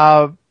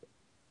 I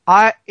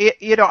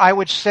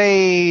would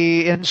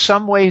say in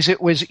some ways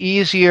it was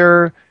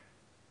easier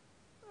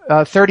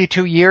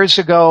 32 years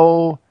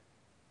ago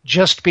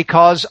just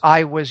because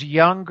I was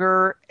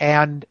younger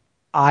and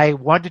I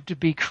wanted to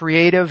be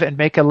creative and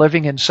make a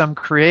living in some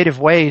creative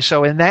way.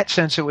 So in that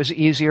sense, it was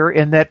easier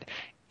in that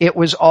it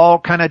was all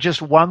kind of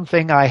just one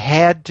thing I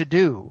had to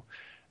do.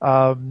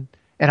 And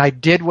I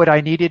did what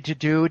I needed to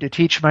do to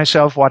teach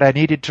myself what I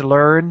needed to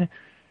learn.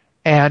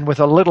 And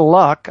with a little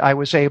luck, I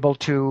was able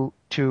to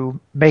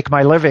make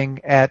my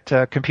living at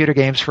computer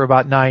games for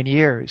about 9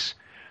 years.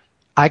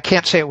 I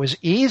can't say it was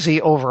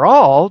easy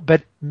overall,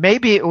 but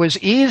maybe it was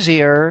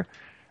easier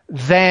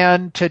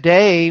than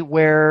today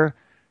where,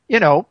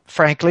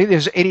 frankly,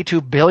 there's 82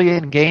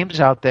 billion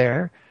games out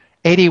there.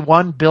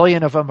 81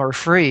 billion of them are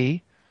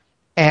free.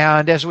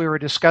 And as we were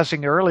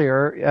discussing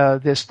earlier,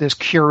 this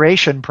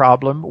curation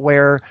problem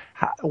where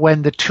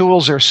when the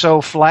tools are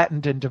so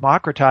flattened and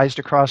democratized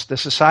across the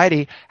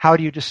society, how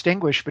do you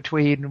distinguish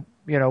between,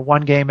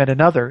 one game and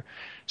another?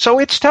 So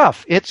it's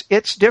tough.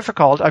 It's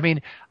difficult. I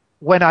mean,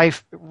 when I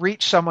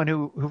reach someone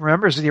who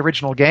remembers the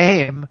original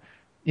game,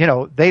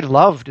 they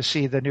love to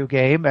see the new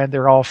game and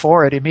they're all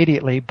for it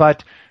immediately.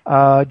 But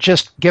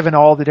just given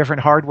all the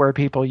different hardware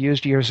people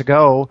used years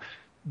ago,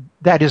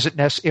 that isn't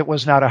it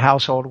was not a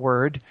household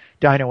word,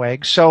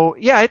 DynoEgg. So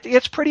yeah,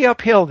 it's pretty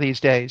uphill these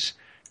days.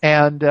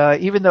 And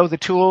even though the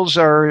tools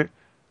are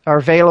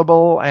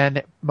available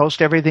and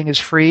most everything is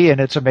free and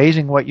it's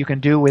amazing what you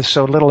can do with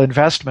so little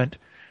investment,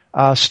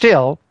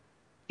 still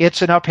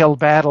it's an uphill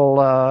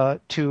battle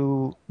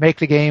to make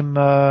the game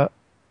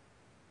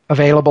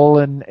available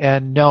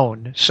and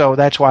known. So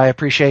that's why I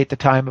appreciate the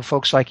time of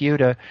folks like you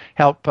to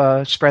help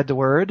spread the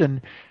word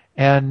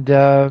and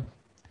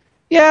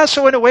yeah,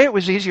 so in a way it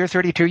was easier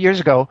 32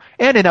 years ago,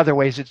 and in other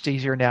ways it's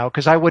easier now,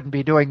 because I wouldn't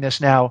be doing this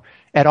now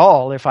at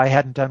all if I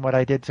hadn't done what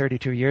I did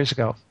 32 years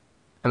ago.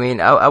 I mean,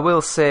 I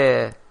will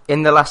say,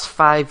 in the last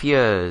 5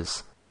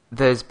 years,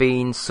 there's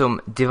been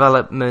some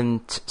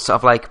development, sort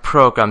of like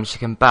programs you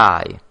can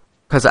buy.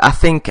 Because I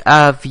think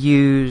I've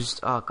used,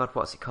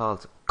 what's it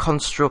called?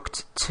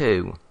 Construct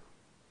 2,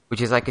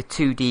 which is like a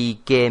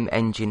 2D game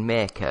engine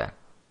maker.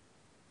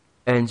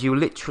 And you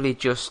literally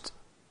just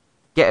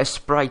get a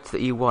sprite that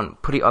you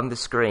want, put it on the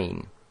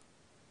screen,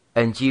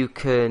 and you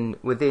can,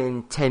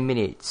 within 10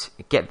 minutes,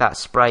 get that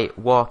sprite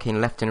walking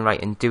left and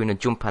right and doing a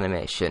jump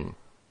animation.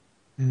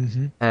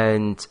 Mm-hmm.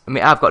 And, I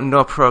mean, I've got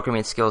no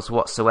programming skills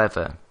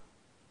whatsoever.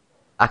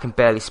 I can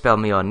barely spell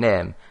my own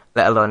name,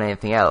 let alone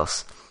anything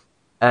else.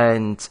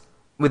 And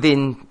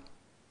within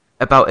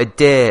about a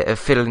day of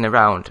fiddling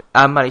around,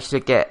 I managed to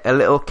get a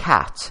little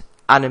cat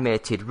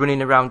animated,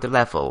 running around the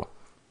level,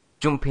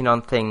 jumping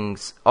on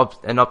things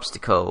and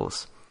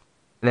obstacles.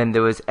 And then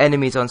there was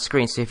enemies on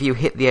screen, so if you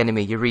hit the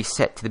enemy, you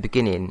reset to the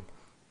beginning.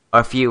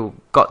 Or if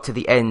you got to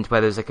the end where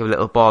there's like a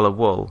little ball of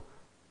wool,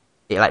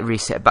 it like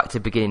reset back to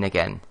the beginning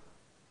again.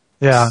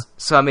 Yeah.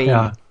 So I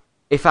mean,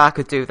 if I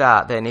could do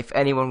that, then if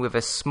anyone with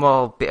a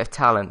small bit of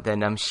talent,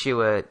 then I'm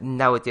sure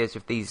nowadays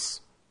with these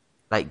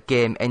like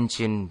game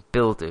engine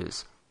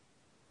builders,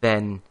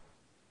 then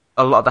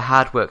a lot of the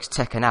hard work's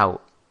taken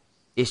out.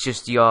 It's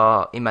just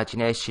your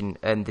imagination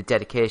and the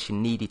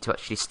dedication needed to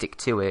actually stick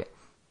to it.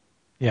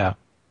 Yeah.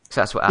 So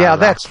that's what I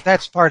like.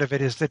 That's part of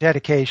it is the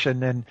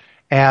dedication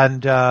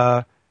and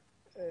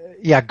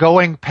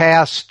going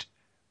past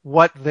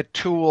what the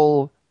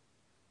tool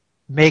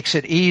makes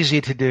it easy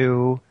to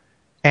do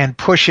and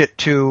push it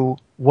to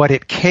what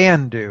it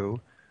can do.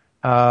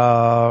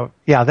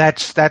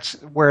 That's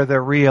where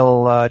the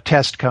real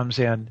test comes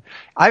in.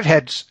 I've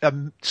had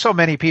so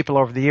many people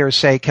over the years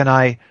say, "Can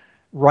I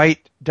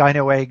write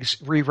DynoEggs,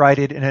 rewrite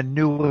it in a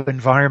new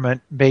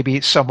environment,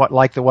 maybe somewhat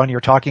like the one you're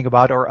talking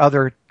about, or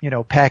other,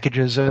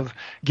 packages of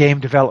game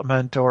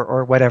development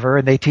or whatever,"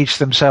 and they teach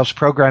themselves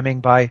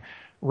programming by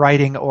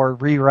writing or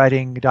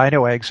rewriting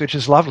DynoEggs, which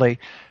is lovely.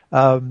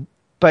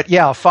 But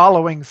yeah,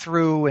 following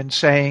through and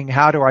saying,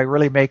 how do I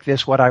really make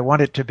this what I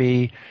want it to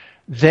be?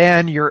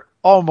 Then you're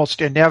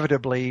almost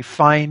inevitably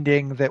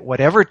finding that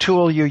whatever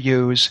tool you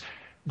use,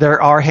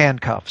 there are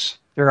handcuffs.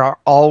 There are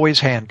always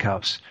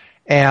handcuffs.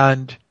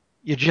 And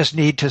you just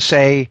need to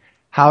say,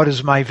 how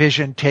does my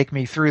vision take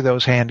me through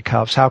those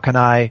handcuffs? How can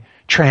I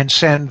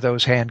transcend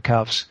those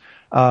handcuffs?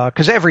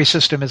 Because every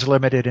system is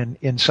limited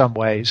in some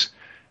ways.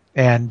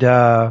 And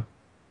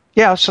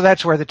yeah, so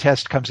that's where the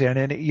test comes in.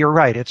 And you're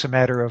right, it's a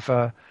matter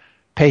of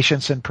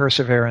patience and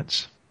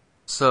perseverance.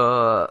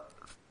 So,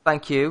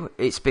 thank you.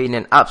 It's been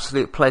an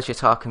absolute pleasure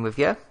talking with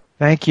you.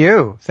 Thank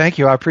you. Thank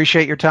you. I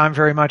appreciate your time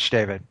very much,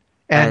 David.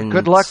 And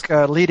good luck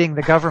leading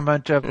the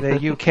government of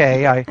the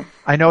UK.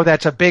 I know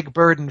that's a big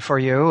burden for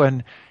you,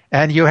 and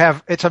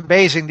it's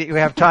amazing that you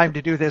have time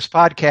to do this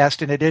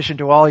podcast in addition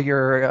to all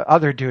your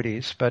other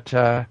duties. But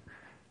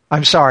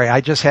I'm sorry,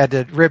 I just had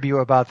to rib you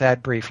about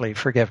that briefly.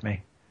 Forgive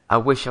me. I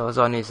wish I was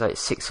on his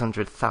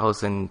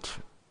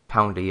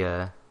 £600,000 a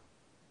year.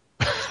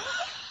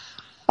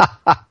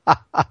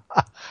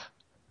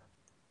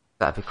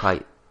 That'd be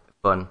quite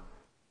fun.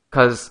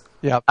 Because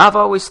I've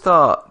always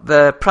thought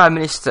the Prime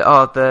Minister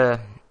or the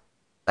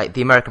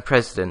American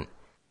President,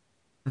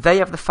 they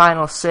have the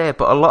final say,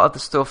 but a lot of the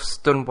stuff's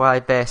done by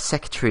their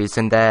secretaries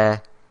and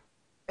their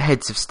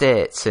heads of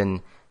states,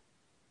 and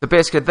so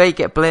basically they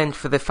get blamed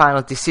for the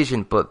final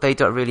decision, but they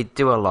don't really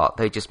do a lot.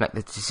 They just make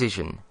the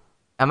decision.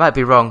 I might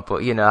be wrong,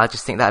 but I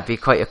just think that'd be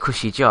quite a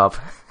cushy job.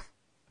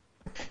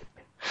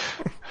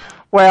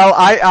 Well,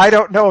 I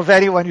don't know of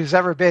anyone who's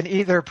ever been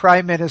either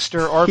prime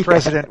minister or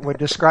president would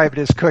describe it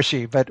as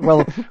cushy, but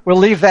we'll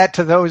leave that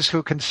to those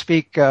who can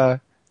speak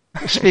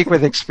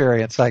with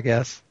experience, I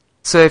guess.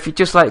 So if you'd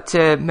just like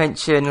to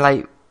mention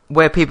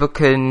where people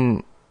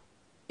can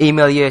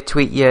email you,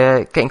 tweet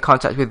you, get in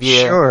contact with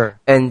you, sure,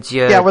 and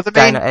your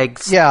Dino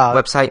Eggs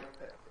website.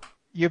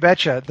 You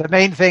betcha. The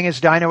main thing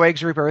is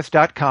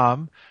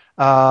DinoEggsRebirth.com.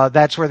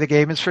 That's where the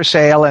game is for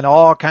sale, and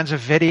all kinds of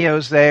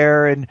videos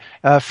there, and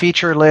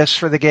feature lists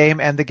for the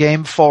game, and the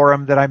game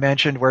forum that I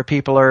mentioned where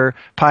people are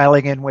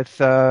piling in with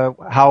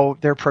how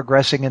they're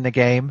progressing in the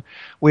game.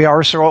 We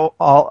also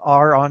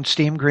are on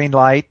Steam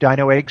Greenlight,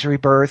 Dino Eggs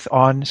Rebirth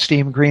on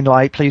Steam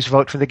Greenlight. Please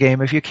vote for the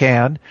game if you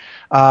can.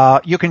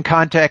 You can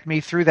contact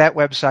me through that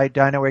website,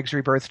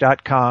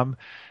 DinoEggsRebirth.com.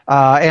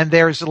 And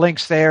there's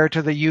links there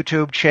to the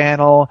YouTube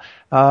channel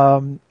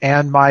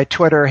and my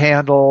Twitter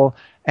handle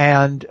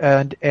and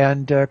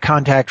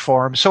contact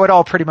form. So it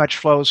all pretty much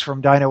flows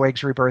from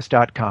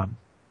DinoEggsRebirth.com.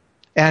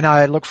 And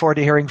I look forward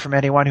to hearing from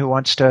anyone who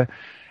wants to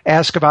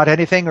ask about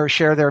anything or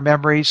share their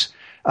memories.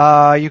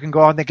 You can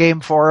go on the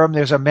game forum.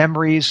 There's a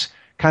memories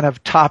kind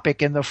of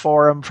topic in the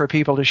forum for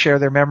people to share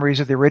their memories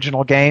of the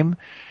original game.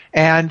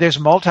 And there's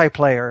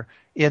multiplayer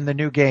in the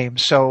new game.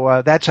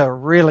 So that's a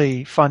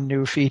really fun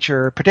new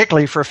feature,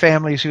 particularly for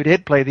families who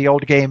did play the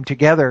old game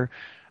together.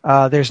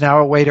 There's now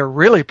a way to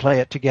really play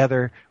it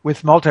together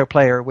with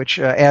multiplayer, which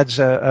adds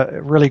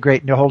a really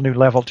great whole new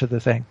level to the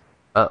thing.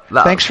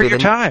 Thanks for your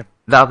time.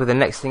 That'll be the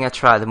next thing I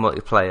try, the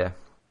multiplayer.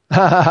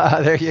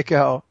 There you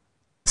go.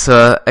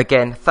 So,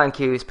 again, thank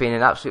you. It's been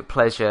an absolute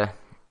pleasure.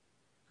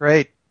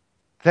 Great.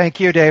 Thank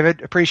you,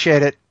 David.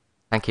 Appreciate it.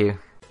 Thank you.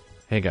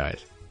 Hey,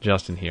 guys.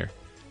 Justin here.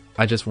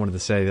 I just wanted to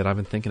say that I've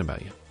been thinking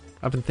about you.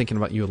 I've been thinking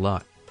about you a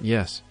lot.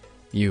 Yes,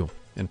 you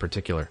in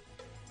particular.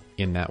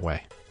 In that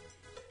way.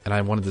 And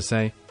I wanted to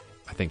say,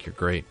 I think you're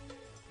great.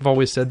 I've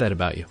always said that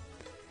about you.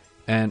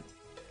 And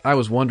I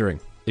was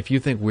wondering, if you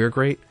think we're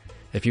great,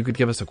 if you could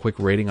give us a quick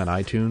rating on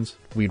iTunes,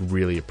 we'd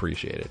really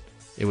appreciate it.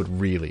 It would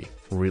really,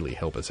 really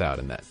help us out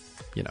in that,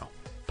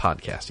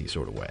 podcasty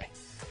sort of way.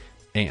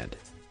 And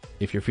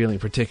if you're feeling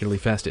particularly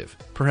festive,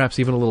 perhaps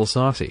even a little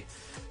saucy,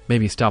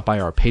 maybe stop by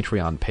our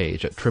Patreon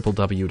page at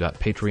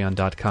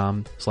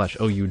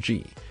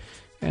www.patreon.com/OUG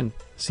and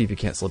see if you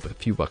can't slip a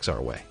few bucks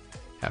our way.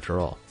 After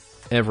all,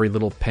 every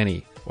little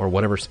penny or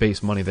whatever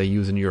space money they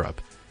use in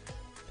Europe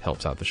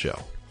helps out the show.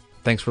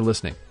 Thanks for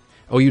listening.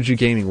 OUG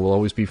Gaming will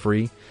always be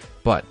free,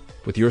 but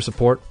with your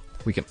support,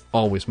 we can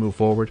always move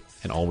forward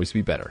and always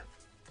be better.